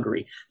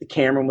skullduggery, that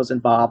Cameron was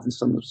involved in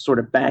some sort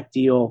of back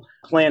deal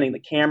planning,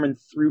 that Cameron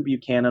threw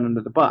Buchanan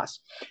under the bus.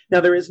 Now,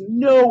 there is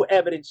no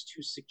evidence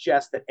to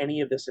suggest that any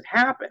of this had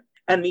happened.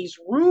 And these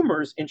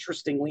rumors,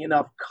 interestingly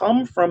enough,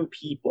 come from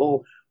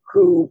people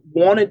who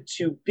wanted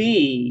to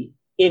be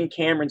in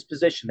Cameron's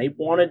position. They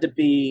wanted to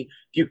be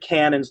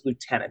Buchanan's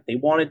lieutenant. They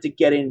wanted to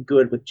get in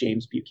good with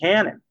James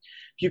Buchanan.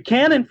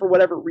 Buchanan, for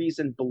whatever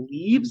reason,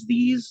 believes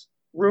these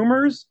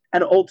rumors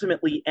and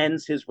ultimately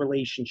ends his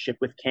relationship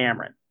with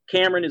Cameron.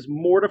 Cameron is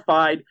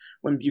mortified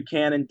when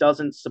Buchanan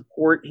doesn't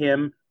support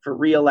him for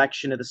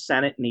re-election to the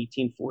Senate in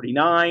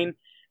 1849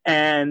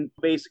 and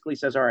basically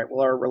says, all right,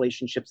 well, our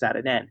relationship's at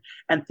an end.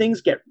 And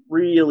things get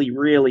really,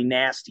 really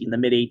nasty in the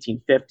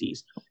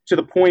mid-1850s to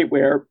the point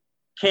where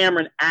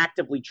Cameron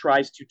actively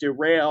tries to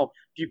derail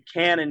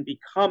Buchanan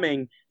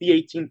becoming the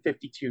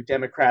 1852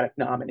 Democratic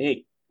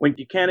nominee. When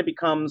Buchanan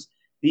becomes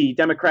the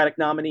Democratic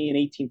nominee in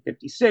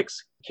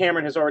 1856,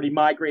 Cameron has already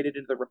migrated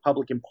into the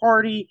Republican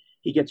Party.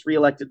 He gets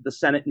reelected to the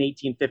Senate in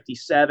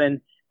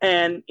 1857,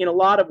 and in a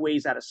lot of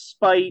ways, out of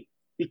spite,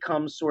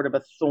 becomes sort of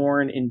a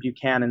thorn in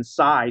Buchanan's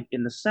side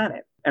in the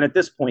Senate. And at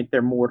this point,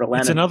 they're mortal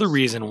enemies. It's another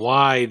reason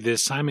why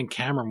this Simon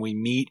Cameron we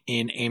meet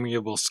in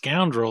Amiable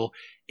Scoundrel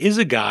is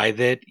a guy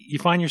that you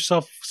find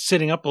yourself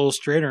sitting up a little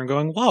straighter and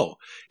going, whoa,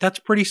 that's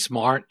pretty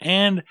smart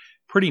and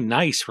pretty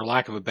nice, for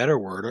lack of a better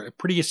word, or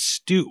pretty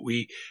astute.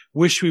 We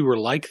wish we were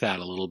like that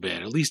a little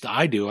bit. At least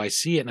I do. I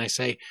see it and I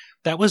say,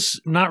 that was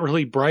not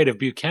really bright of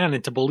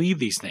Buchanan to believe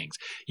these things.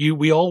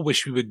 We all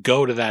wish we would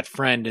go to that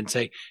friend and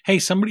say, hey,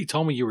 somebody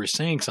told me you were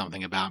saying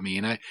something about me,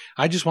 and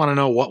I just want to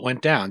know what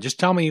went down. Just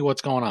tell me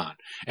what's going on.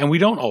 And we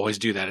don't always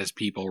do that as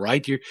people,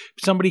 right?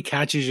 Somebody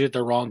catches you at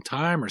the wrong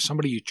time, or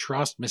somebody you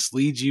trust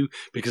misleads you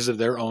because of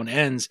their own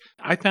ends.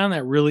 I found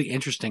that really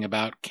interesting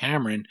about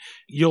Cameron.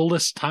 You'll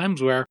list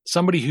times where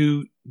somebody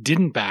who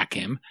didn't back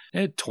him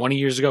 20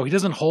 years ago, he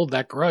doesn't hold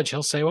that grudge.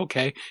 He'll say,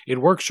 okay,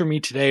 it works for me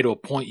today to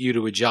appoint you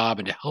to a job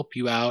and to help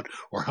you out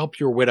or help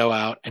your widow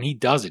out. And he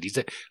does it. He's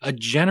a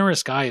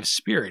generous guy of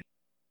spirit.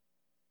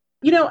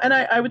 You know, and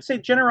I would say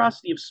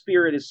generosity of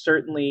spirit is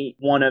certainly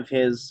one of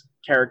his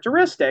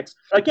characteristics.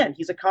 Again,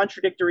 he's a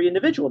contradictory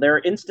individual. There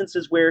are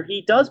instances where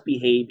he does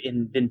behave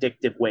in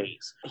vindictive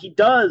ways. He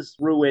does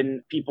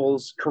ruin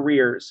people's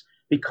careers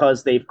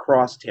because they've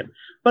crossed him.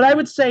 But I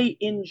would say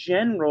in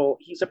general,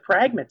 he's a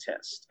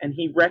pragmatist, and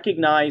he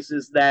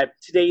recognizes that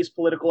today's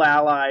political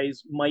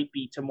allies might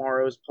be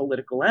tomorrow's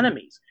political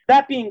enemies.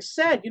 That being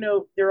said, you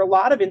know, there are a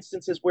lot of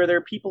instances where there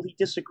are people he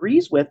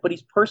disagrees with, but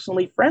he's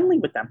personally friendly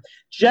with them.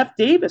 Jeff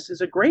Davis is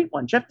a great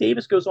one. Jeff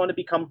Davis goes on to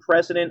become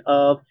president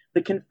of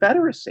the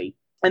Confederacy.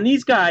 And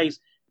these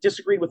guys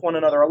disagreed with one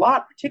another a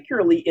lot,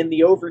 particularly in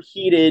the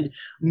overheated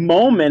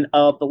moment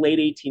of the late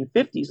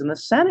 1850s in the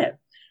Senate.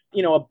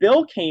 You know, a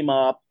bill came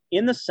up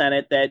in the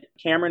Senate that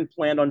Cameron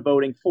planned on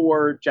voting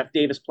for, Jeff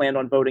Davis planned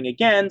on voting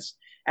against,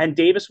 and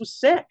Davis was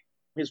sick.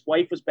 His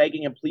wife was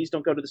begging him, please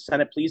don't go to the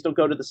Senate, please don't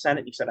go to the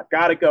Senate. And he said, I've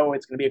got to go.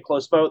 It's going to be a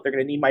close vote. They're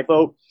going to need my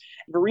vote.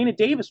 Verena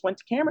Davis went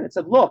to Cameron and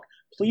said, look,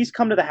 please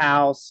come to the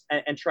House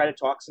and try to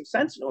talk some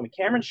sense into him. And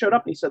Cameron showed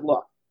up and he said,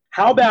 look,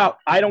 how about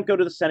I don't go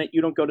to the Senate,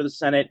 you don't go to the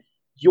Senate.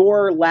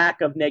 Your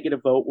lack of negative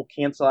vote will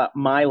cancel out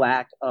my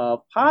lack of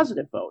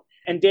positive vote.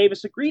 And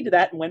Davis agreed to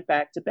that and went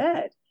back to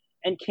bed.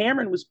 And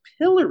Cameron was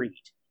pilloried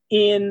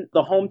in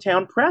the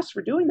hometown press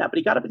for doing that. But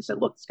he got up and said,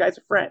 look, this guy's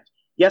a friend.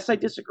 Yes, I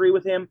disagree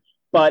with him,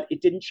 but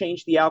it didn't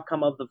change the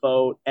outcome of the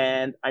vote.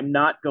 And I'm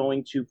not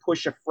going to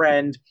push a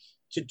friend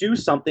to do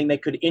something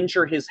that could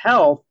injure his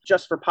health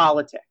just for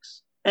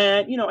politics.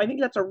 And, you know, I think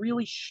that's a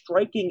really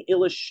striking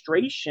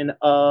illustration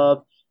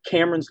of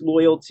Cameron's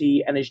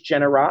loyalty and his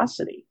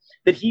generosity,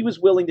 that he was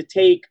willing to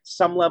take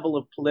some level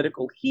of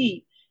political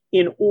heat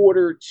in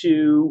order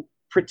to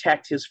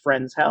protect his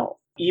friend's health,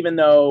 even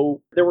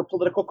though there were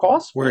political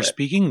costs for it. We're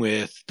speaking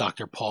with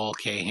Dr. Paul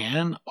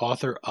Cahan,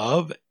 author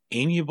of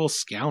Amiable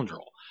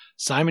Scoundrel,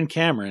 Simon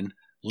Cameron,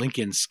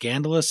 Lincoln's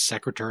Scandalous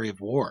Secretary of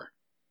War.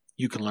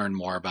 You can learn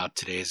more about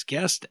today's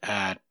guest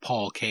at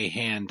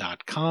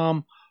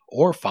paulcahan.com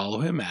or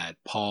follow him at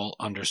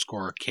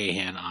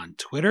Paul_Cahan on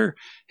Twitter.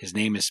 His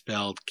name is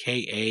spelled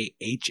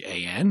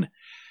Kahan.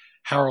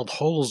 Harold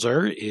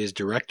Holzer is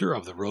director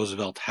of the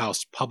Roosevelt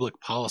House Public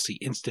Policy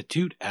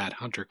Institute at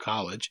Hunter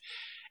College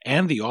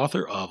and the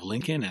author of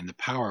Lincoln and the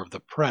Power of the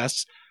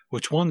Press,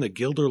 which won the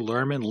Gilder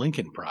Lehrman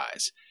Lincoln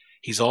Prize.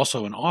 He's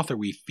also an author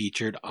we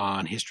featured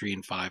on History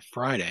in 5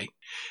 Friday.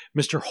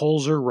 Mr.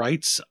 Holzer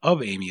writes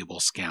of Amiable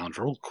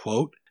Scoundrel,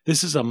 quote,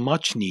 "This is a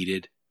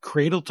much-needed,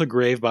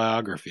 cradle-to-grave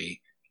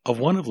biography of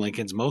one of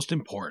Lincoln's most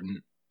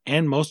important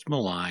and most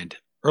maligned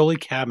early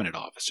cabinet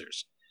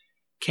officers.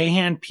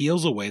 Cahan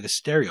peels away the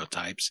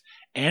stereotypes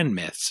and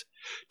myths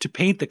to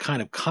paint the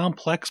kind of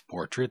complex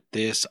portrait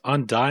this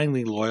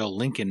undyingly loyal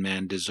Lincoln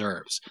man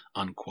deserves,"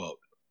 unquote.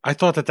 I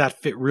thought that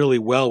fit really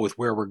well with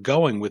where we're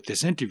going with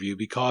this interview,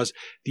 because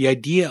the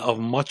idea of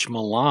much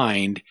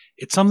maligned,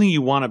 it's something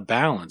you want to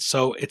balance.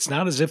 So it's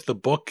not as if the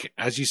book,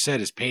 as you said,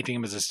 is painting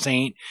him as a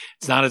saint.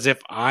 It's not as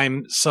if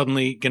I'm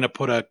suddenly going to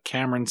put a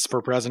Cameron's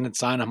for President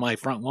sign on my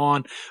front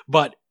lawn,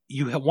 but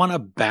you want to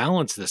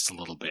balance this a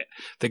little bit.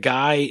 The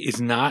guy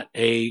is not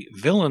a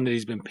villain that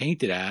he's been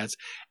painted as.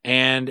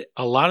 And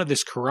a lot of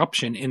this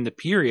corruption in the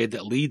period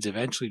that leads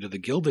eventually to the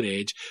Gilded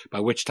Age, by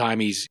which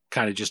time he's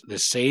kind of just the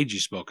sage you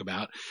spoke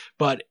about,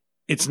 but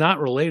it's not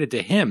related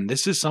to him.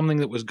 This is something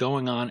that was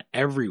going on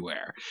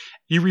everywhere.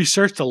 You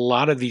researched a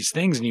lot of these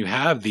things, and you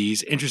have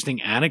these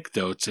interesting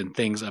anecdotes and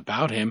things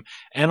about him,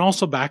 and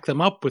also back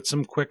them up with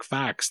some quick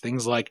facts.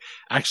 Things like,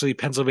 actually,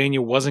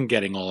 Pennsylvania wasn't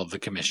getting all of the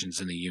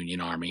commissions in the Union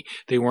Army.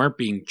 They weren't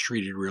being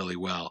treated really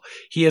well.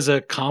 He has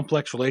a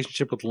complex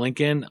relationship with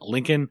Lincoln.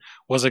 Lincoln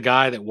was a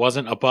guy that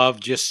wasn't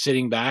above just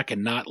sitting back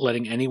and not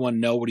letting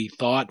anyone know what he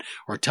thought,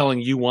 or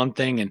telling you one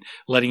thing and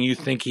letting you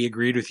think he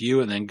agreed with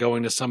you, and then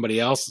going to somebody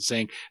else and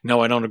saying,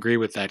 no, I don't agree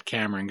with that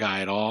Cameron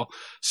guy at all.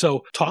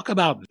 So talk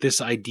about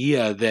this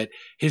idea that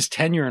his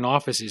tenure in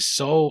office is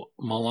so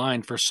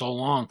maligned for so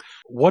long.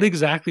 What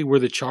exactly were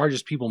the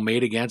charges people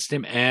made against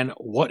him, and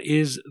what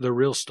is the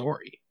real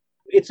story?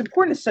 It's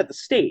important to set the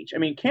stage. I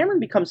mean, Cameron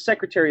becomes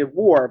Secretary of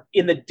War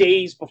in the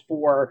days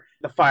before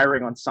the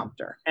firing on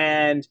Sumter,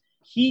 and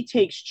he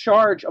takes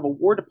charge of a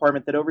War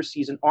Department that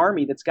oversees an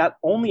army that's got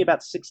only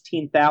about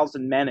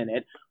 16,000 men in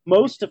it,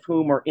 most of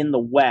whom are in the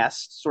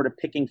West, sort of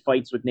picking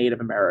fights with Native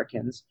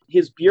Americans.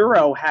 His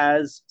bureau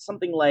has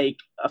something like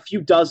a few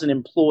dozen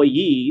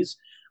employees.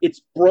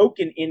 It's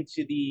broken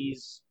into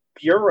these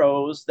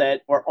bureaus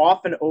that are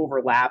often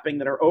overlapping,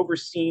 that are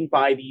overseen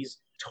by these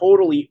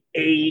totally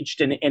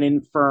aged and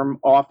infirm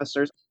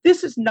officers.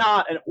 This is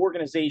not an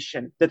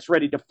organization that's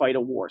ready to fight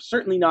a war,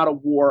 certainly not a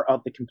war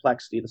of the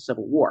complexity of the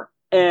Civil War.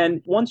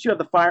 And once you have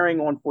the firing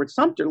on Fort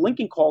Sumter,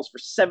 Lincoln calls for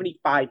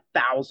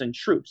 75,000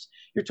 troops.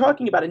 You're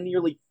talking about a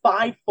nearly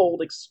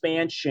five-fold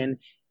expansion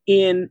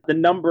in the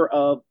number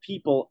of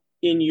people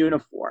in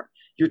uniform.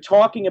 You're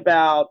talking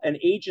about an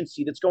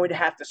agency that's going to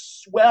have to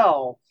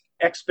swell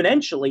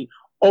exponentially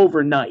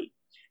overnight.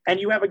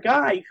 And you have a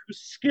guy whose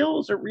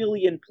skills are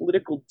really in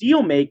political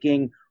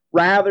deal-making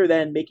rather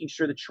than making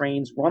sure the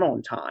trains run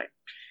on time.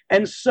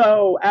 And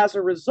so, as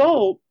a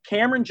result,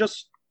 Cameron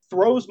just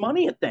throws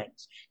money at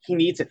things. He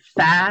needs it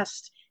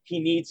fast,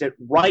 he needs it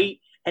right,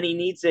 and he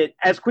needs it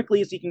as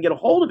quickly as he can get a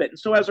hold of it. And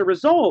so as a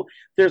result,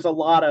 there's a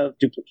lot of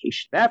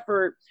duplication of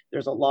effort,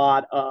 there's a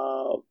lot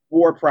of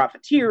war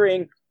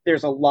profiteering,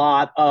 there's a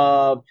lot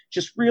of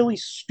just really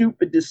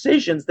stupid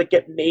decisions that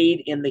get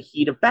made in the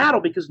heat of battle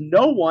because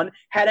no one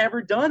had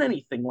ever done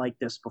anything like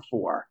this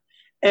before.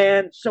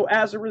 And so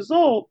as a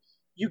result,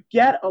 you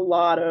get a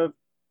lot of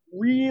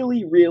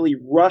really, really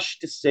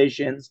rushed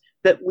decisions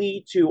that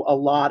lead to a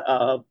lot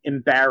of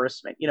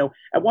embarrassment. You know,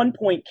 at one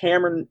point,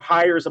 Cameron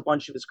hires a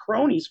bunch of his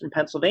cronies from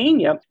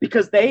Pennsylvania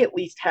because they at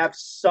least have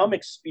some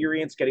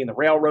experience getting the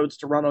railroads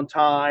to run on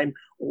time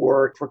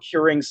or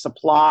procuring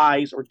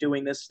supplies or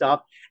doing this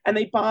stuff. And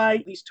they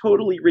buy these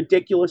totally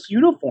ridiculous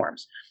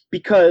uniforms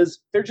because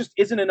there just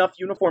isn't enough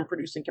uniform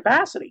producing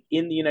capacity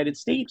in the United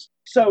States.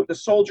 So the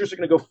soldiers are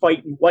going to go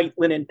fight in white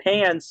linen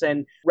pants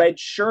and red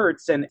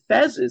shirts and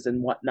fezzes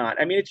and whatnot.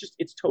 I mean,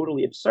 it's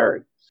totally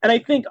absurd. And I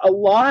think a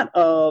lot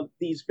of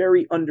these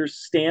very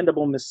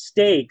understandable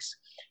mistakes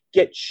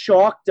get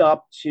chalked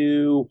up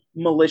to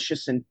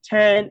malicious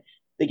intent.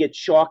 They get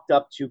chalked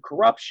up to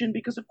corruption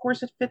because, of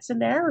course, it fits a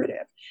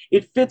narrative.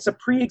 It fits a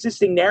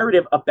pre-existing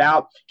narrative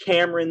about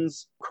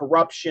Cameron's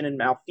corruption and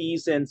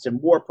malfeasance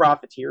and war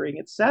profiteering,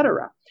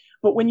 etc.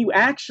 But when you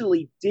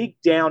actually dig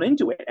down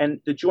into it, and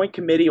the Joint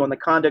Committee on the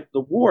Conduct of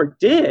the War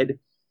did,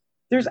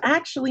 there's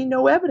actually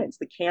no evidence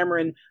that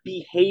Cameron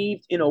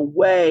behaved in a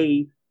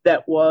way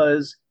that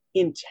was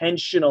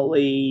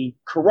intentionally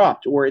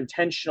corrupt or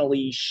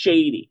intentionally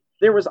shady.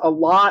 There was a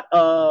lot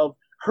of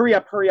hurry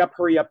up,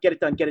 get it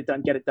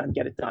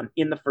done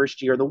in the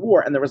first year of the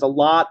war. And there was a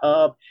lot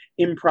of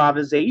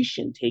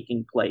improvisation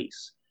taking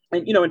place.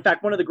 And, you know, in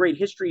fact, one of the great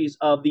histories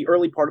of the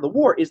early part of the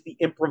war is the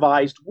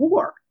improvised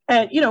war.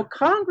 And, you know,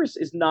 Congress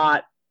is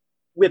not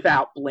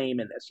without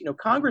blame in this. You know,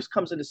 Congress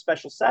comes into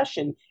special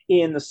session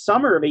in the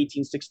summer of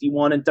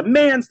 1861 and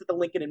demands that the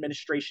Lincoln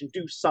administration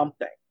do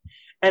something.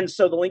 And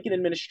so the Lincoln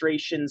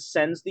administration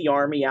sends the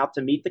army out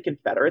to meet the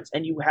Confederates,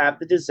 and you have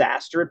the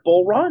disaster at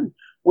Bull Run,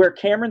 where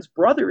Cameron's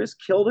brother is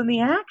killed in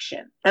the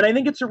action. And I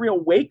think it's a real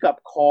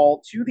wake-up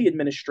call to the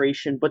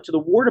administration, but to the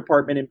War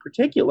Department in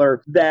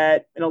particular,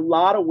 that in a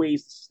lot of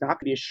ways, this is not going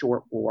to be a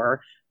short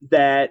war,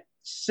 that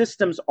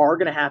systems are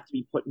going to have to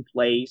be put in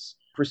place,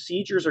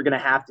 procedures are going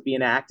to have to be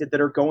enacted that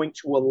are going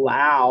to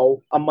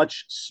allow a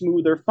much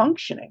smoother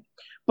functioning.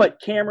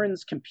 But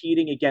Cameron's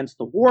competing against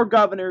the war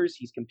governors.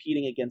 He's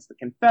competing against the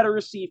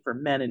Confederacy for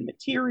men and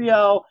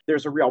material.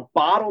 There's a real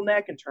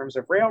bottleneck in terms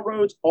of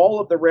railroads. All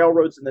of the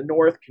railroads in the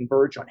North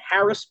converge on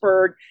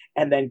Harrisburg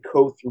and then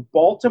go through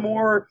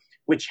Baltimore,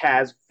 which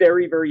has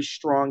very, very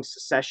strong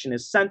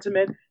secessionist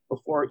sentiment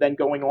before then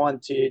going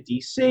on to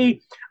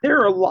D.C. There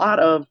are a lot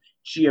of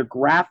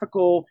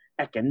geographical,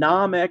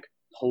 economic,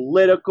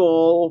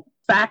 political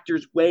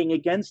factors weighing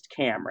against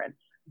Cameron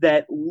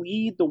that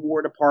lead the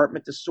War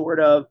Department to sort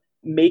of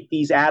make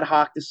these ad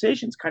hoc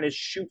decisions, kind of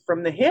shoot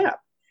from the hip.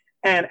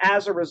 And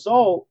as a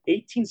result,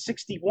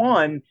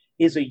 1861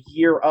 is a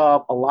year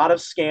of a lot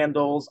of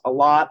scandals, a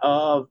lot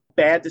of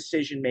bad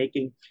decision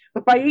making.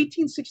 But by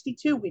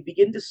 1862, we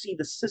begin to see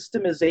the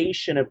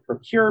systemization of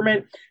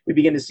procurement. We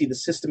begin to see the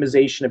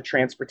systemization of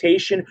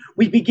transportation.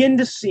 We begin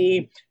to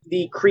see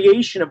the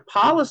creation of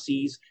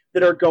policies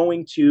that are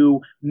going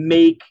to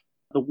make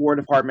the War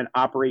Department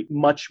operate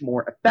much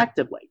more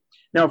effectively.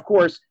 Now, of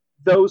course,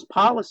 those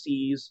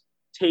policies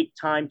take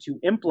time to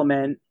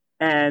implement.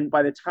 And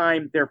by the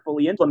time they're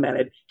fully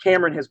implemented,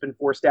 Cameron has been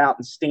forced out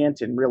and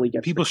Stanton really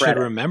gets People the credit.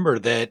 should remember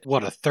that,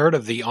 a third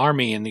of the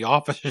Army and the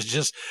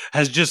officers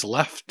has just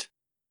left.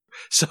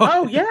 So,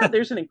 oh, yeah,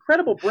 there's an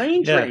incredible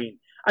brain drain.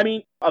 I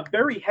mean, a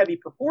very heavy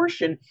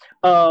proportion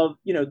of,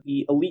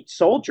 the elite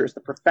soldiers,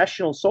 the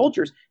professional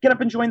soldiers, get up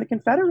and join the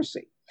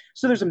Confederacy.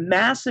 So there's a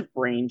massive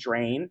brain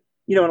drain.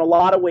 In a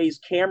lot of ways,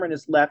 Cameron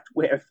is left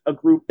with a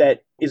group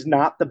that is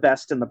not the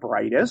best and the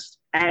brightest.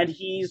 And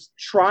he's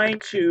trying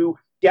to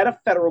get a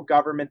federal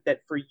government that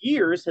for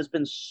years has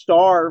been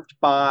starved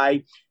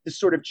by this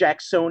sort of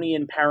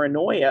Jacksonian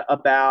paranoia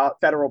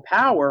about federal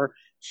power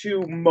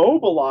to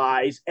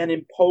mobilize and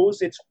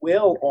impose its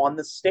will on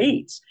the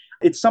states.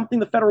 It's something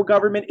the federal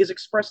government is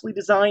expressly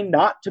designed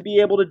not to be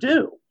able to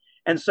do.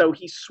 And so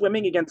he's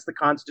swimming against the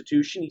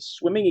Constitution. He's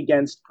swimming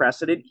against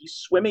precedent. He's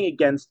swimming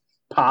against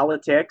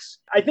politics.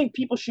 I think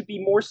people should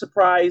be more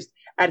surprised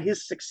at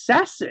his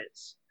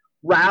successes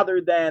rather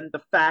than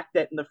the fact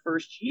that in the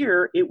first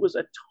year, it was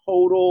a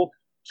total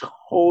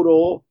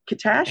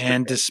catastrophe.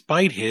 And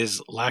despite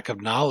his lack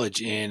of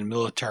knowledge in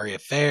military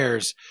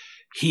affairs,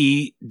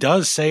 he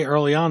does say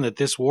early on that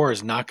this war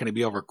is not going to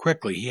be over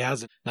quickly. He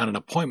has not an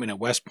appointment at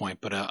West Point,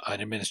 but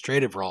an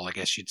administrative role, I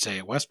guess you'd say,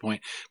 at West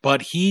Point.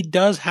 But he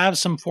does have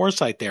some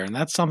foresight there. And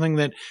that's something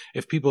that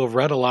if people have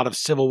read a lot of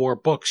Civil War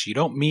books, you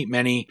don't meet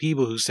many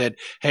people who said,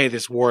 hey,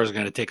 this war is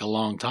going to take a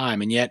long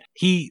time. And yet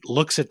he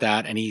looks at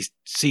that and he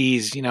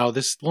sees,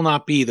 this will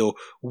not be the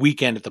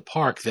weekend at the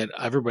park that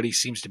everybody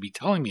seems to be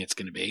telling me it's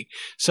going to be.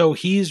 So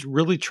he's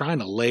really trying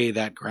to lay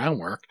that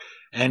groundwork.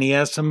 And he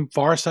has some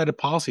far-sighted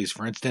policies.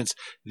 For instance,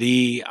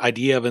 the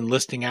idea of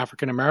enlisting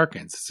African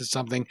Americans. This is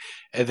something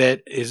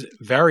that is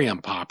very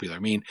unpopular. I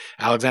mean,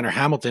 Alexander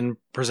Hamilton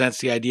presents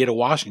the idea to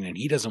Washington.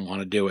 He doesn't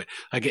want to do it.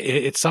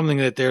 It's something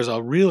that there's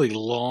a really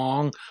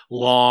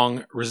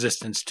long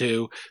resistance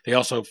to. They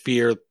also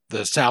fear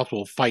the South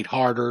will fight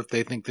harder if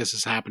they think this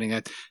is happening.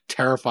 That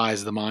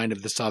terrifies the mind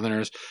of the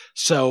Southerners.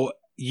 So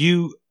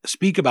you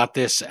speak about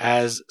this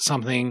as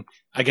something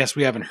I guess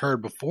we haven't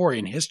heard before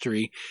in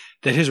history,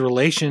 that his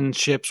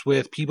relationships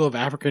with people of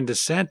African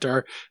descent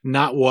are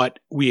not what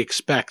we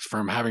expect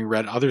from having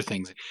read other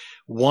things.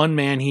 One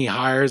man he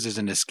hires is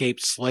an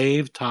escaped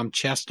slave, Tom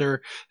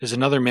Chester. There's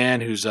another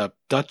man who's a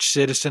Dutch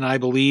citizen, I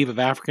believe, of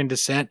African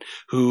descent,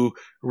 who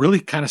really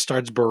kind of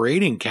starts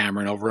berating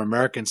Cameron over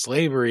American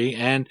slavery.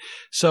 And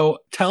so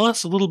tell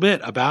us a little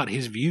bit about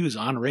his views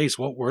on race.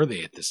 What were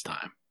they at this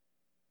time?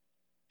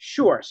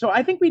 Sure. So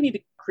I think we need to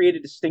create a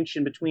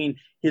distinction between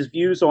his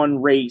views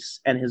on race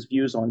and his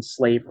views on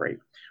slavery.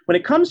 When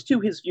it comes to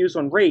his views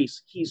on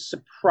race, he's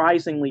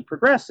surprisingly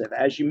progressive.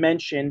 As you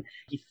mentioned,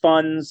 he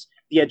funds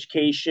the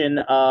education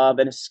of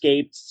an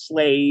escaped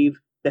slave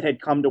that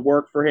had come to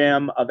work for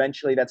him.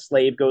 Eventually, that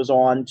slave goes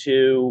on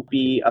to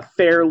be a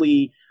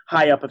fairly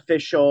high-up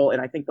official in,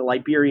 I think, the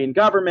Liberian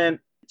government.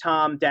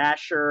 Tom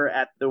Dasher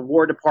at the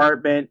War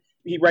Department,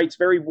 he writes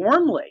very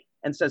warmly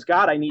and says,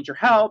 God, I need your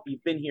help.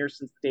 You've been here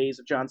since the days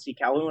of John C.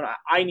 Calhoun.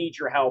 I need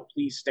your help.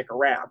 Please stick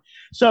around.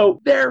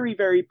 So very,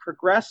 very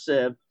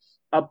progressive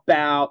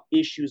about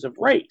issues of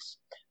race.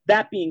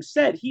 That being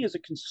said, he is a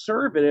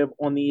conservative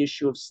on the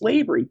issue of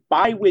slavery,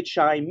 by which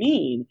I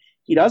mean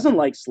he doesn't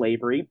like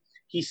slavery.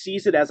 He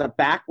sees it as a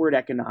backward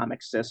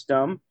economic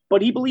system,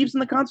 but he believes in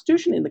the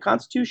Constitution. And the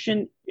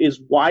Constitution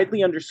is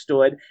widely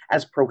understood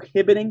as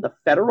prohibiting the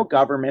federal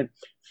government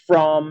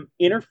from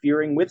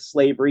interfering with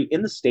slavery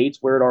in the states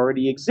where it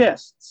already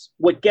exists.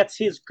 What gets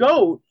his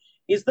goat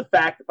is the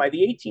fact that by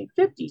the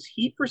 1850s,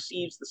 he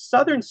perceives the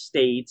southern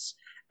states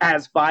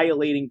as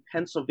violating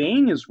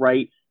Pennsylvania's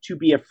right to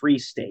be a free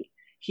state.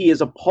 He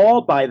is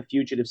appalled by the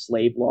fugitive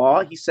slave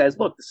law. He says,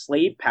 look, the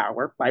slave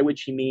power, by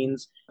which he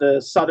means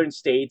the southern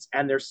states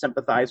and their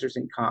sympathizers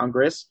in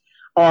Congress,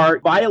 are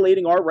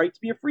violating our right to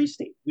be a free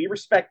state. We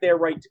respect their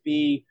right to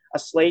be a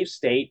slave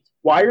state.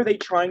 Why are they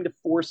trying to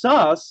force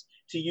us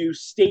to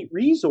use state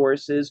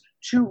resources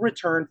to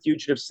return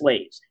fugitive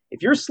slaves?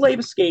 If your slave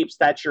escapes,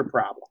 that's your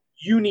problem.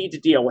 You need to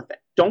deal with it.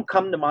 Don't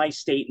come to my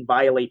state and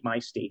violate my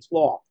state's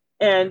law.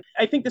 And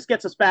I think this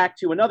gets us back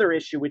to another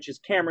issue, which is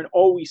Cameron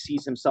always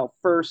sees himself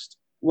first,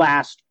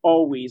 last,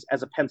 always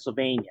as a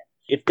Pennsylvanian.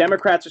 If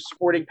Democrats are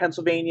supporting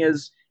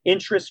Pennsylvania's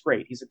interests,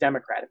 great, he's a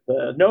Democrat. If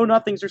the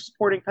know-nothings are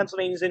supporting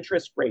Pennsylvania's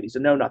interests, great, he's a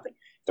know-nothing.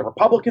 If the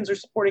Republicans are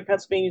supporting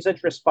Pennsylvania's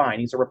interests, fine,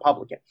 he's a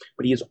Republican.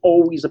 But he is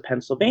always a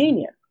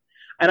Pennsylvanian.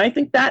 And I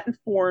think that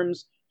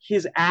informs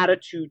his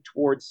attitude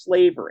towards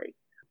slavery.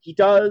 He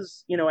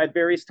does, at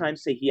various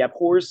times say he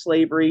abhors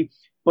slavery,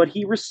 but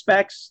he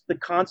respects the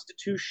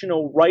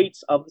constitutional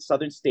rights of the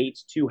southern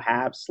states to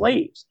have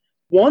slaves.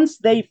 Once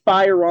they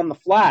fire on the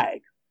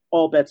flag,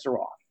 all bets are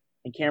off.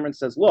 And Cameron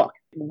says, look,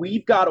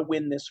 we've got to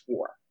win this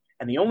war.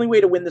 And the only way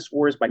to win this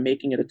war is by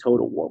making it a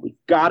total war. We've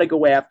got to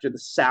go after the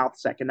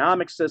South's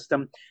economic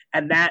system,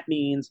 and that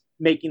means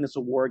making this a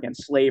war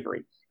against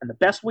slavery. And the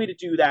best way to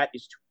do that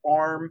is to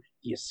arm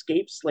the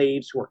escaped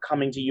slaves who are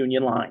coming to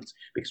Union lines.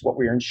 Because what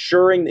we are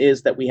ensuring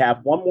is that we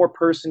have one more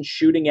person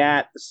shooting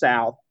at the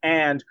South,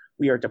 and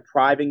we are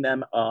depriving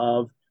them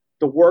of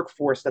the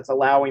workforce that's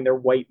allowing their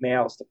white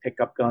males to pick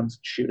up guns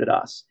and shoot at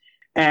us.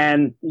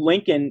 And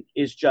Lincoln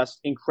is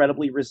just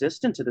incredibly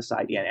resistant to this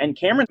idea. And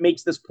Cameron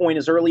makes this point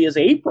as early as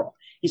April.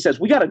 He says,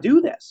 we got to do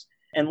this.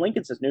 And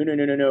Lincoln says,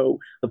 no.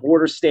 The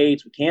border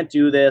states, we can't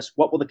do this.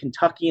 What will the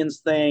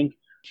Kentuckians think?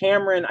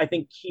 Cameron, I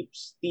think,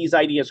 keeps these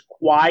ideas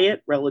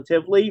quiet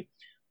relatively.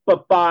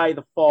 But by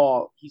the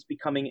fall, he's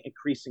becoming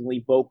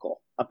increasingly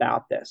vocal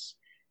about this.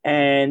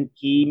 And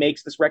he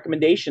makes this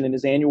recommendation in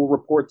his annual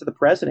report to the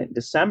president in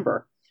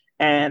December,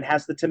 and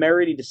has the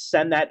temerity to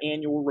send that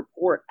annual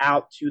report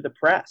out to the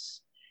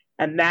press.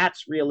 And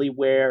that's really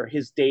where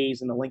his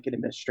days in the Lincoln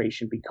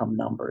administration become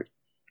numbered,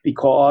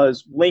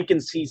 because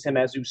Lincoln sees him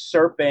as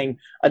usurping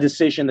a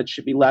decision that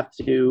should be left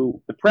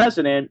to the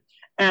president,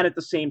 and at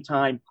the same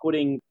time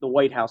putting the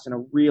White House in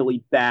a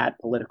really bad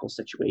political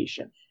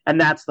situation.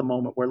 And that's the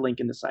moment where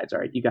Lincoln decides, all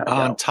right, you got to go.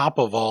 On top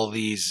of all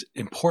these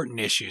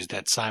important issues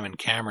that Simon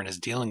Cameron is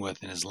dealing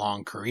with in his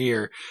long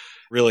career,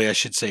 really, I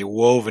should say,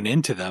 woven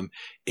into them,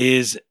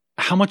 is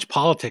how much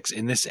politics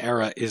in this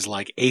era is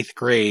like 8th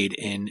grade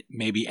in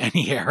maybe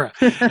any era.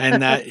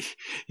 And that,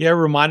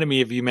 reminded me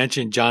of, you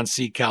mentioned John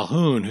C.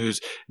 Calhoun, whose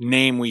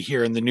name we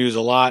hear in the news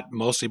a lot,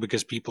 mostly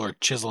because people are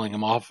chiseling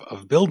him off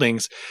of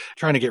buildings,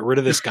 trying to get rid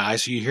of this guy.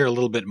 So you hear a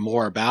little bit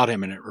more about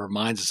him, and it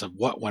reminds us of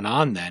what went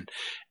on then.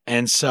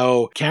 And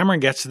so Cameron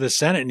gets to the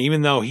Senate, and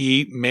even though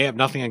he may have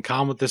nothing in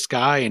common with this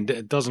guy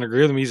and doesn't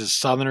agree with him, he's a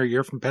Southerner,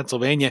 you're from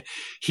Pennsylvania,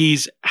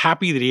 he's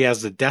happy that he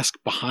has the desk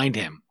behind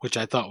him, which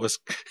I thought was,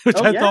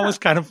 thought was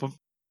kind of.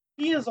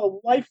 He is a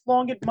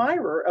lifelong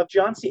admirer of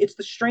John C. It's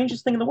the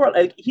strangest thing in the world.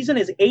 He's in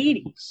his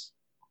 80s,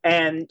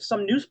 and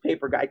some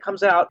newspaper guy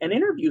comes out and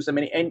interviews him.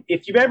 And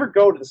if you ever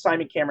go to the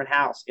Simon Cameron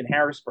house in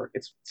Harrisburg,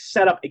 it's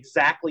set up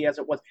exactly as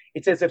it was.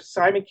 It's as if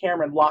Simon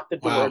Cameron locked the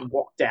door and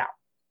walked out.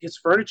 His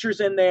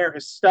furniture's in there,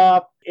 his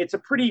stuff. It's a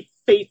pretty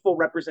faithful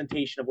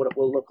representation of what it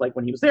will look like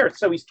when he was there.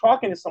 So he's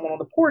talking to someone on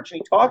the porch,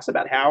 and he talks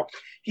about how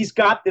he's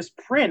got this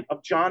print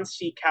of John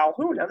C.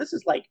 Calhoun. Now, this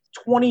is like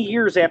 20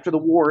 years after the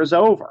war is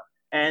over,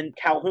 and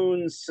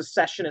Calhoun's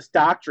secessionist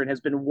doctrine has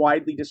been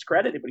widely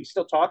discredited, but he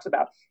still talks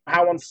about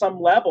how on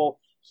some level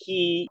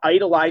he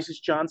idolizes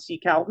John C.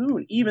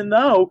 Calhoun, even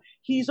though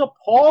he's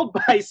appalled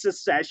by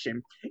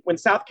secession. When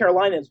South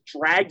Carolina is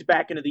dragged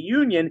back into the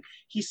Union,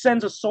 he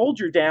sends a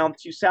soldier down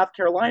to South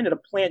Carolina to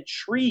plant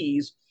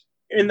trees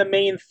in the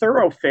main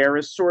thoroughfare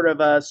as sort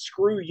of a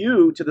screw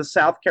you to the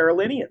South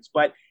Carolinians.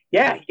 But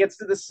yeah, he gets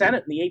to the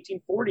Senate in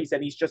the 1840s,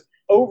 and he's just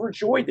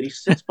overjoyed that he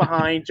sits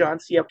behind John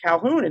C.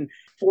 Calhoun. And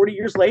 40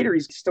 years later,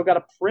 he's still got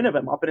a print of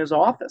him up in his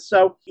office.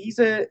 So he's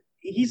an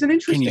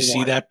interesting Can you see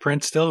one. that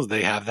print still? Do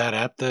they have that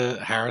at the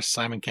Harris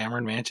Simon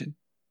Cameron mansion?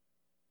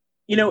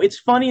 It's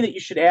funny that you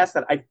should ask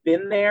that. I've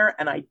been there,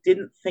 and I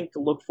didn't think to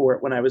look for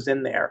it when I was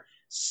in there.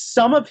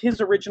 Some of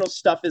his original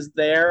stuff is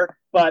there,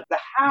 but the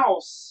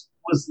house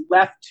was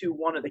left to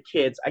one of the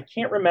kids. I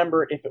can't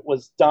remember if it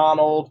was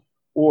Donald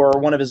or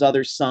one of his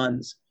other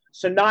sons.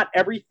 So not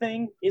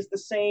everything is the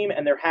same,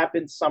 and there have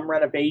been some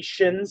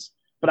renovations,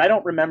 but I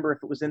don't remember if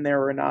it was in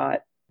there or not.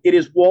 It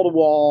is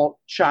wall-to-wall,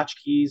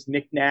 tchotchkes,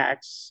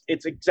 knickknacks.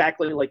 It's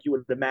exactly like you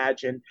would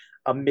imagine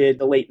amid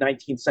the late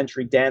 19th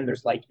century den.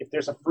 There's if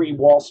there's a free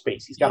wall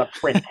space, he's got a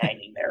print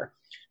hanging there.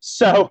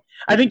 So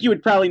I think you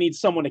would probably need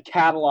someone to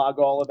catalog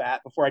all of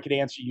that before I could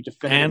answer you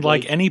definitively. And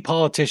like any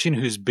politician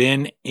who's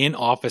been in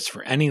office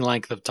for any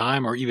length of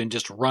time, or even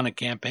just run a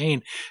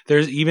campaign,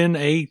 there's even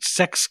a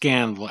sex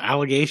scandal,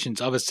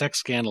 allegations of a sex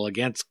scandal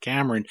against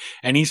Cameron,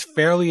 and he's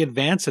fairly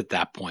advanced at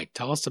that point.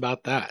 Tell us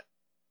about that.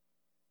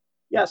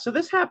 Yeah, so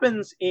this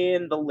happens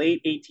in the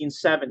late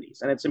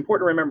 1870s, and it's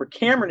important to remember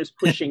Cameron is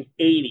pushing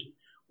 80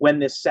 when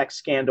this sex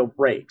scandal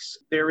breaks.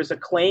 There is a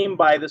claim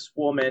by this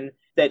woman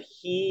that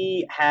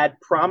he had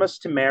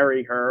promised to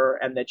marry her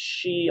and that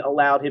she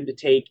allowed him to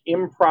take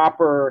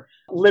improper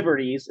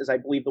liberties, as I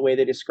believe the way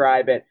they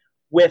describe it,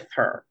 with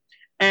her.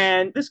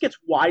 And this gets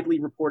widely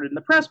reported in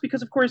the press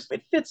because, of course,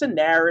 it fits a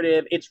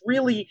narrative. It's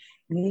really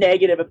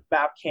negative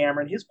about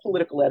Cameron. His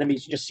political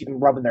enemies, you just see them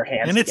rubbing their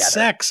hands together. And it's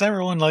sex.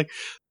 Everyone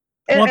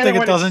one thing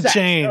it doesn't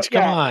change.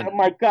 Come on. Oh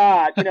my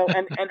God.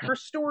 And her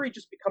story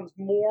just becomes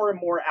more and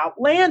more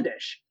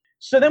outlandish.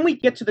 So then we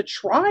get to the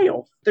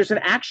trial. There's an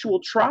actual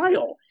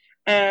trial.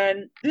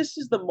 And this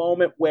is the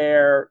moment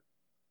where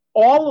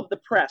all of the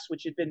press,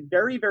 which had been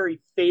very, very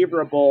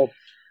favorable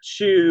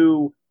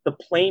to the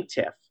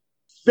plaintiff,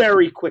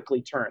 very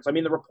quickly turns. I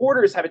mean, the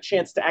reporters have a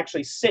chance to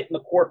actually sit in the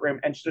courtroom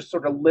and just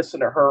sort of listen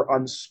to her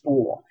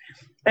unspool.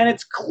 And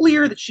it's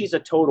clear that she's a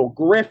total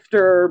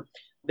grifter.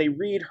 They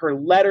read her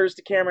letters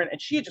to Cameron,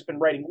 and she had just been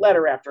writing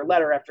letter after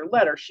letter after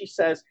letter. She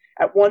says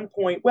at one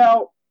point,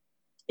 well,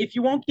 if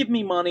you won't give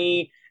me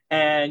money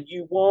and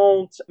you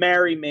won't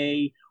marry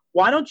me,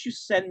 why don't you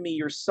send me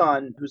your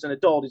son, who's an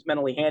adult, who's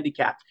mentally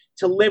handicapped,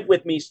 to live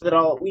with me so that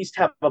I'll at least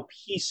have a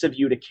piece of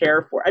you to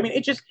care for? I mean,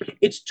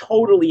 it's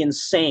totally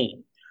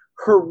insane.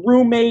 Her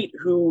roommate,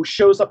 who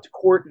shows up to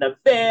court in a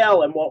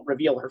veil and won't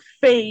reveal her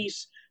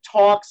face,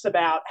 talks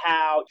about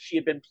how she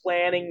had been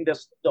planning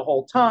this the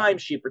whole time.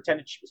 She had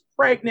pretended she was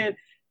pregnant.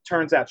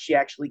 Turns out she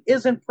actually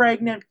isn't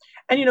pregnant.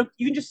 And,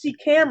 you can just see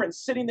Cameron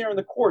sitting there in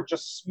the court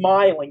just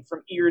smiling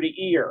from ear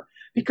to ear,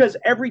 because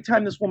every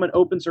time this woman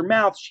opens her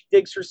mouth, she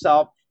digs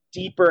herself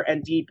deeper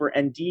and deeper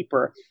and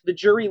deeper. The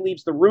jury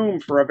leaves the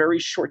room for a very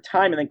short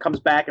time and then comes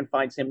back and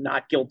finds him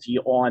not guilty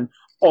on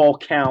all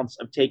counts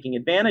of taking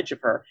advantage of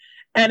her.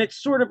 And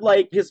it's sort of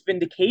like his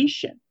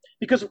vindication,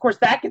 because, of course,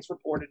 that gets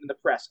reported in the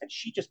press, and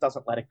she just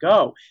doesn't let it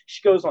go.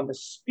 She goes on the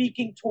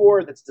speaking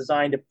tour that's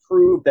designed to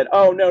prove that,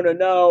 oh,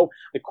 no,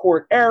 the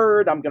court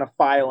erred, I'm going to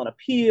file an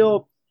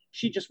appeal.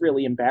 She just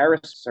really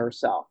embarrasses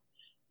herself.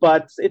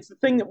 But it's the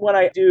thing that when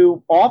I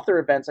do author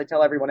events, I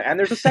tell everyone, and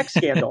there's a sex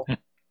scandal.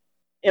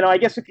 I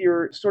guess if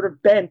you're sort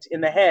of bent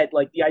in the head,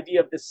 like the idea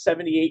of this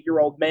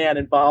 78-year-old man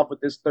involved with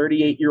this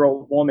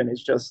 38-year-old woman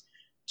is just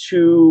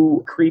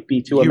too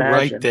creepy to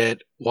imagine. You write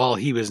that while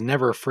he was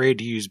never afraid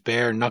to use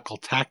bare-knuckle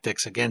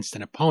tactics against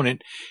an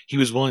opponent, he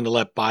was willing to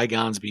let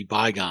bygones be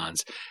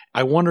bygones.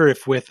 I wonder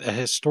if with a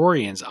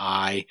historian's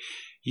eye,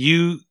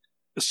 you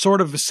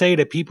sort of say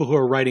to people who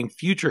are writing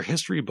future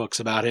history books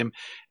about him,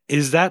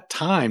 is that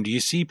time? Do you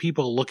see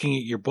people looking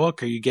at your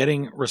book? Are you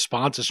getting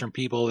responses from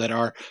people that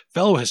are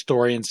fellow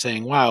historians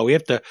saying, wow, we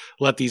have to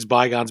let these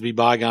bygones be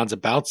bygones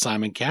about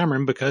Simon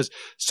Cameron because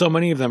so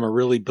many of them are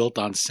really built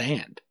on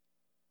sand?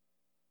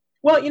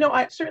 Well,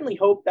 I certainly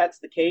hope that's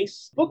the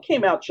case. The book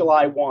came out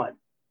July 1,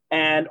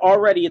 and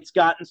already it's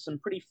gotten some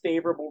pretty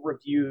favorable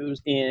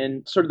reviews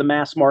in sort of the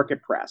mass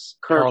market press.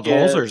 Harold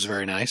Holzer is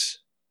very nice.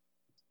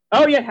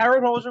 Oh, yeah,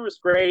 Harold Holzer was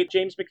great.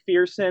 James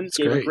McPherson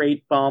gave a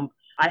great bump.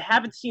 I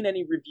haven't seen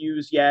any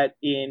reviews yet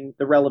in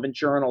the relevant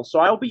journals, so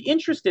I'll be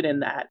interested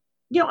in that.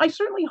 I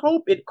certainly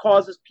hope it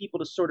causes people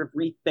to sort of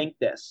rethink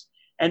this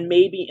and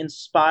maybe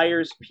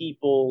inspires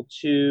people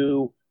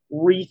to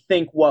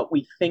rethink what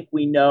we think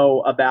we know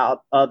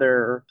about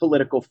other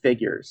political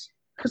figures.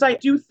 Because I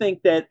do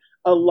think that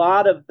a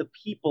lot of the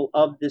people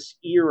of this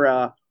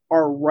era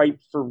are ripe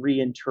for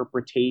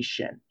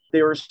reinterpretation.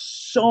 There are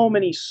so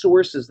many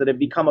sources that have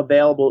become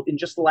available in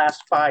just the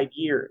last 5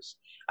 years.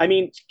 I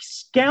mean,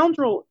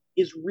 Scoundrel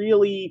is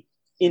really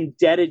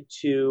indebted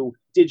to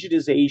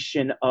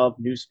digitization of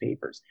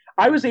newspapers.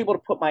 I was able to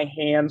put my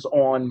hands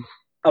on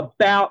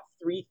about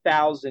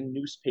 3,000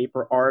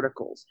 newspaper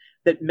articles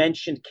that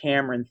mentioned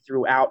Cameron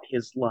throughout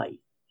his life.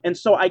 And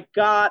so I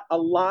got a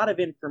lot of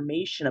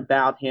information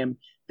about him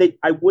that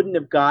I wouldn't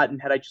have gotten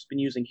had I just been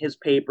using his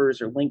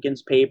papers or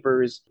Lincoln's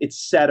papers,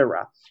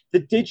 etc.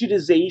 The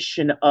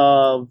digitization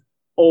of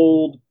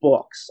old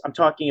books, I'm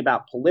talking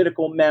about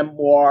political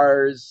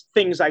memoirs,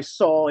 things I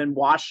saw in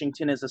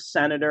Washington as a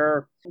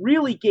senator,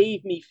 really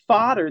gave me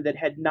fodder that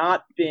had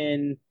not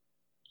been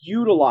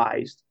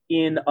utilized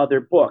in other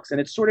books.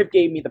 And it sort of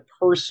gave me the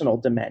personal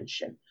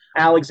dimension.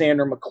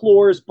 Alexander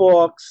McClure's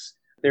books,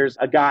 there's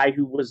a guy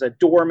who was a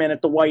doorman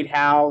at the White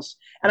House.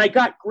 And I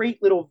got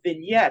great little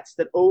vignettes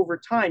that over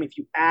time, if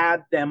you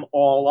add them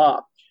all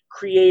up,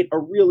 create a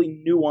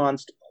really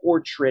nuanced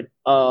portrait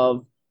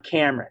of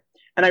Cameron.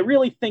 And I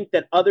really think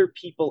that other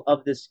people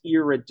of this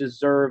era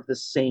deserve the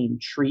same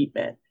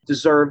treatment,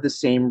 deserve the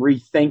same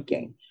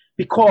rethinking.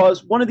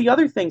 Because one of the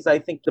other things I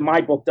think that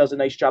my book does a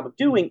nice job of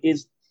doing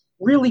is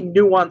really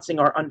nuancing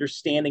our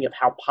understanding of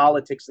how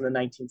politics in the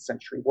 19th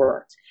century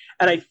worked.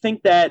 And I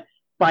think that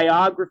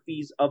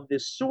biographies of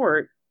this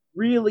sort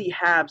really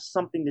have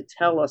something to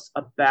tell us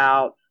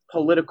about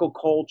political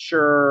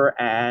culture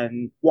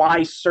and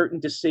why certain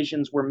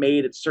decisions were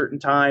made at certain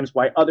times,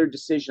 why other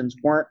decisions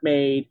weren't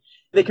made.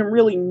 They can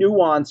really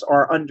nuance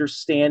our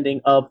understanding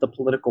of the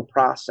political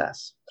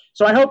process.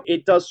 So I hope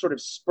it does sort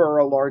of spur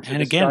a larger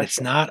And again, discussion. It's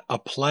not a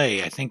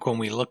play. I think when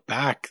we look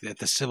back at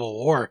the Civil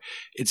War,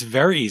 it's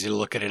very easy to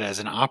look at it as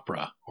an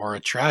opera or a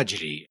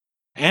tragedy.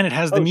 And it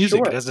has the music.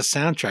 Sure. It has the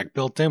soundtrack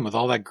built in with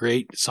all that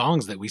great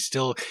songs that we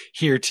still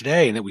hear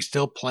today and that we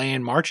still play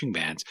in marching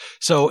bands.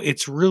 So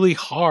it's really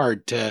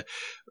hard to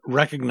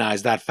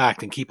recognize that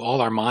fact and keep all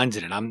our minds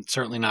in it. I'm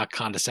certainly not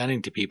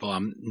condescending to people.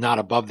 I'm not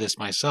above this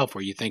myself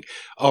where you think,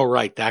 oh,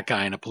 right, that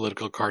guy in a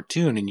political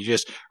cartoon, and you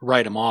just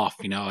write him off.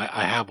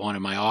 I have one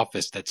in my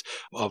office that's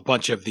a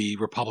bunch of the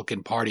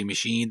Republican Party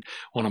machine.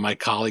 One of my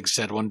colleagues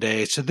said one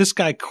day, so this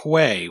guy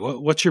Quay,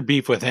 what's your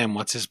beef with him?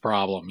 What's his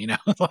problem?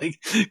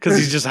 Because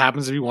he just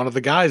happens to be one of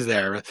the guys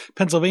there.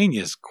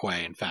 Pennsylvania's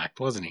Quay, in fact,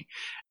 wasn't he?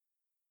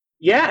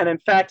 Yeah, and in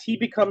fact, he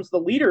becomes the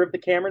leader of the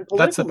Cameron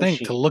political That's the thing,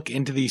 machine. to look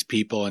into these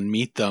people and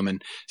meet them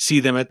and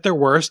see them at their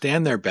worst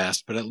and their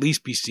best, but at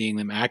least be seeing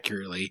them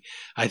accurately.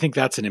 I think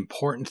that's an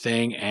important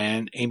thing,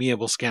 and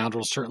Amiable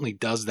Scoundrel certainly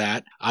does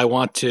that. I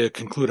want to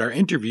conclude our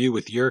interview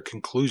with your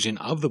conclusion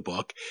of the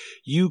book.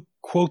 You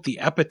quote the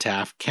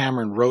epitaph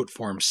Cameron wrote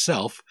for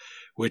himself,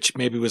 which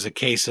maybe was a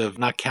case of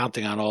not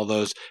counting on all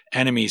those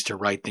enemies to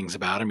write things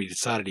about him. He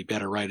decided he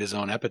better write his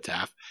own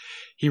epitaph.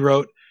 He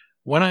wrote,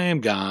 "When I am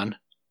gone,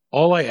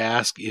 all I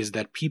ask is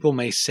that people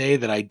may say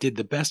that I did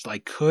the best I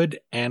could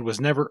and was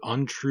never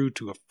untrue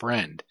to a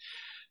friend."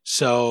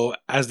 So,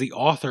 as the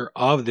author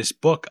of this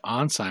book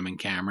on Simon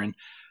Cameron,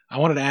 I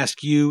wanted to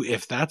ask you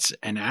if that's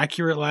an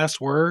accurate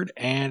last word,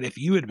 and if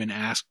you had been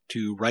asked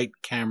to write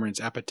Cameron's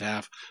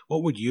epitaph,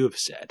 what would you have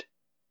said?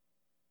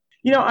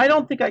 I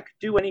don't think I could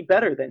do any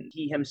better than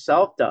he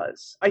himself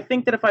does. I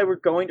think that if I were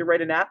going to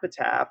write an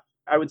epitaph,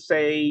 I would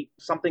say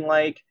something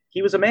like,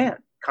 he was a man,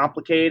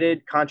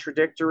 complicated,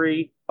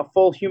 contradictory, a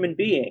full human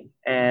being,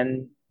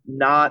 and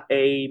not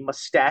a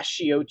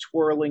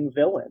mustachio-twirling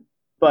villain.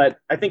 But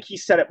I think he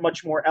said it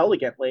much more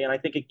elegantly, and I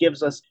think it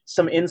gives us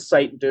some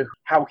insight into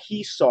how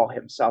he saw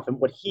himself and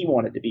what he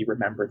wanted to be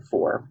remembered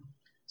for.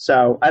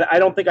 So I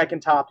don't think I can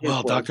top his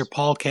Well, words. Dr.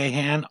 Paul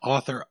Cahan,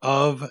 author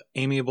of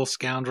Amiable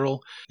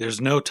Scoundrel, there's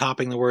no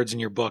topping the words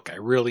in your book. I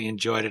really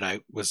enjoyed it.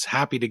 I was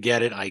happy to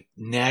get it. I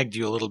nagged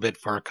you a little bit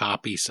for a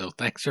copy, so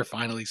thanks for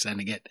finally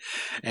sending it.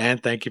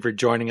 And thank you for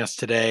joining us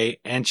today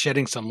and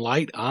shedding some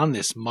light on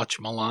this much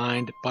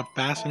maligned but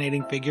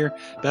fascinating figure.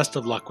 Best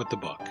of luck with the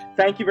book.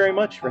 Thank you very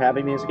much for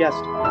having me as a guest.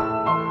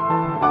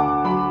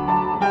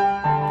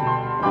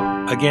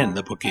 Again,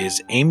 the book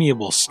is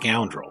Amiable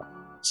Scoundrel,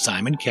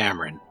 Simon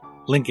Cameron,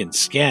 Lincoln's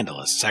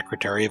scandalous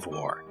Secretary of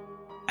War.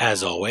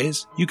 As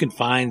always, you can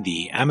find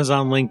the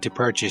Amazon link to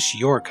purchase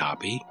your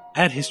copy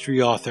at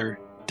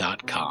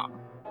historyauthor.com.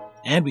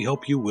 And we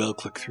hope you will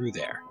click through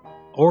there,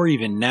 or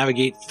even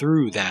navigate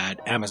through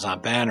that Amazon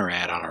banner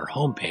ad on our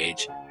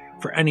homepage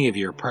for any of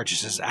your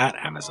purchases at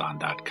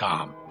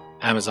Amazon.com.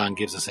 Amazon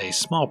gives us a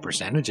small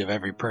percentage of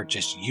every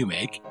purchase you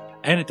make,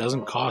 and it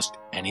doesn't cost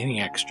anything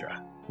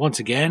extra. Once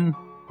again,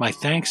 my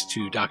thanks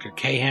to Dr.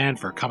 Cahan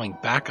for coming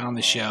back on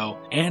the show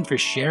and for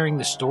sharing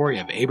the story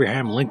of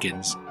Abraham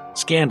Lincoln's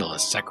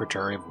scandalous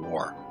Secretary of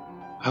War.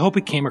 I hope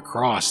it came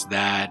across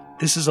that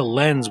this is a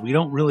lens we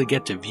don't really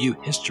get to view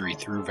history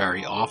through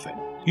very often.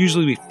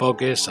 Usually we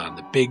focus on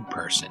the big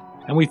person,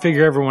 and we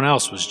figure everyone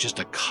else was just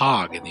a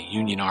cog in the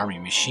Union Army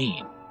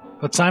machine.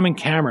 But Simon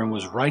Cameron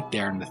was right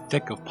there in the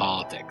thick of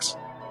politics,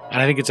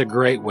 and I think it's a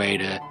great way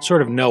to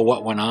sort of know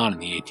what went on in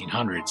the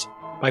 1800s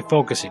by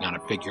focusing on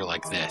a figure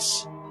like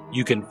this.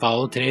 You can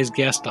follow today's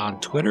guest on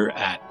Twitter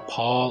at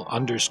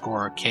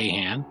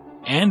Paul_Cahan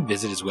and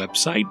visit his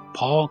website,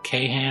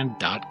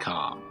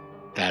 paulcahan.com.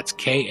 That's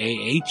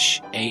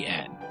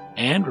Kahan.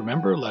 And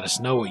remember, let us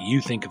know what you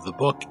think of the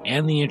book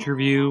and the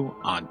interview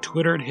on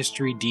Twitter at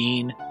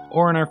HistoryDean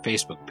or on our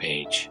Facebook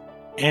page.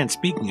 And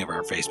speaking of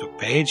our Facebook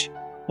page,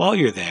 while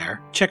you're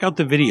there, check out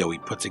the video we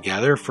put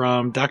together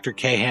from Dr.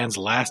 Cahan's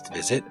last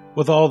visit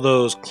with all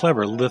those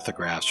clever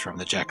lithographs from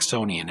the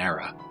Jacksonian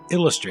era,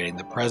 illustrating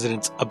the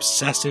president's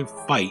obsessive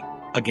fight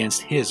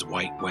against his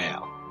white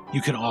whale.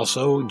 You can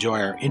also enjoy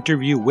our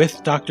interview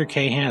with Dr.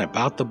 Cahan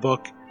about the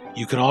book.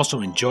 You can also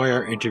enjoy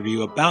our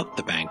interview about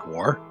the Bank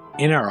War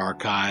in our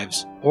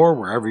archives or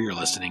wherever you're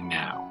listening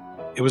now.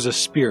 It was a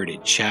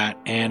spirited chat,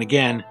 and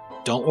again,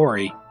 don't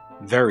worry,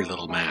 very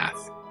little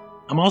math.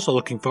 I'm also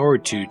looking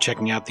forward to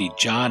checking out the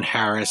John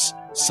Harris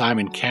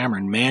Simon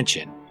Cameron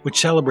Mansion, which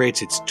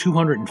celebrates its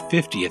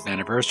 250th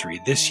anniversary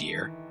this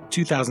year,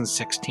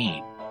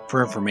 2016.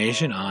 For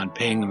information on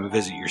paying them a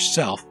visit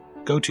yourself,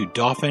 go to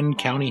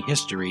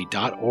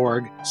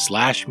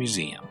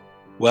dauphincountyhistory.org/museum.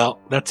 Well,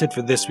 that's it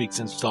for this week's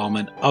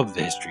installment of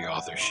the History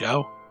Author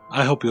Show.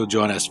 I hope you'll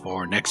join us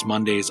for next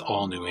Monday's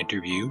all-new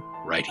interview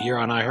right here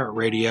on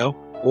iHeartRadio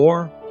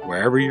or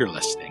wherever you're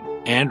listening.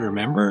 And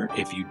remember,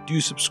 if you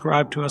do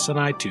subscribe to us on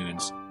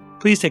iTunes,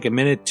 please take a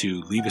minute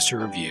to leave us a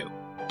review.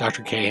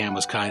 Dr. Cahan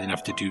was kind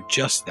enough to do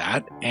just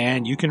that,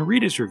 and you can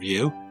read his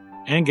review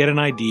and get an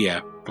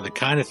idea for the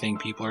kind of thing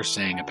people are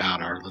saying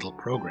about our little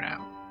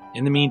program.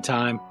 In the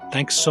meantime,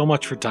 thanks so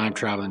much for time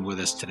traveling with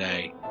us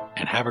today,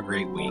 and have a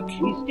great week.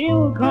 We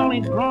still call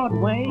it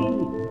Broadway,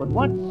 but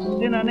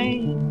what's in a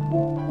name?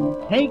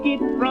 Take it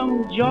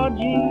from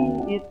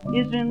Georgie, it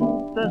isn't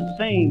the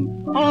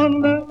same.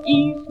 On the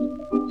east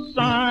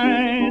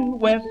side,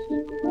 west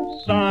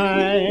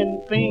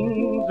side,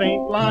 things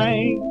ain't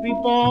like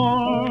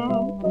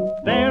before.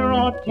 There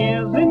are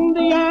tears in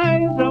the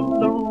eyes of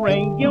the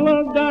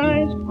regular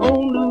guys.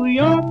 Oh, New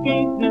York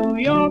ain't New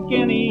York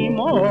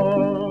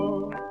anymore.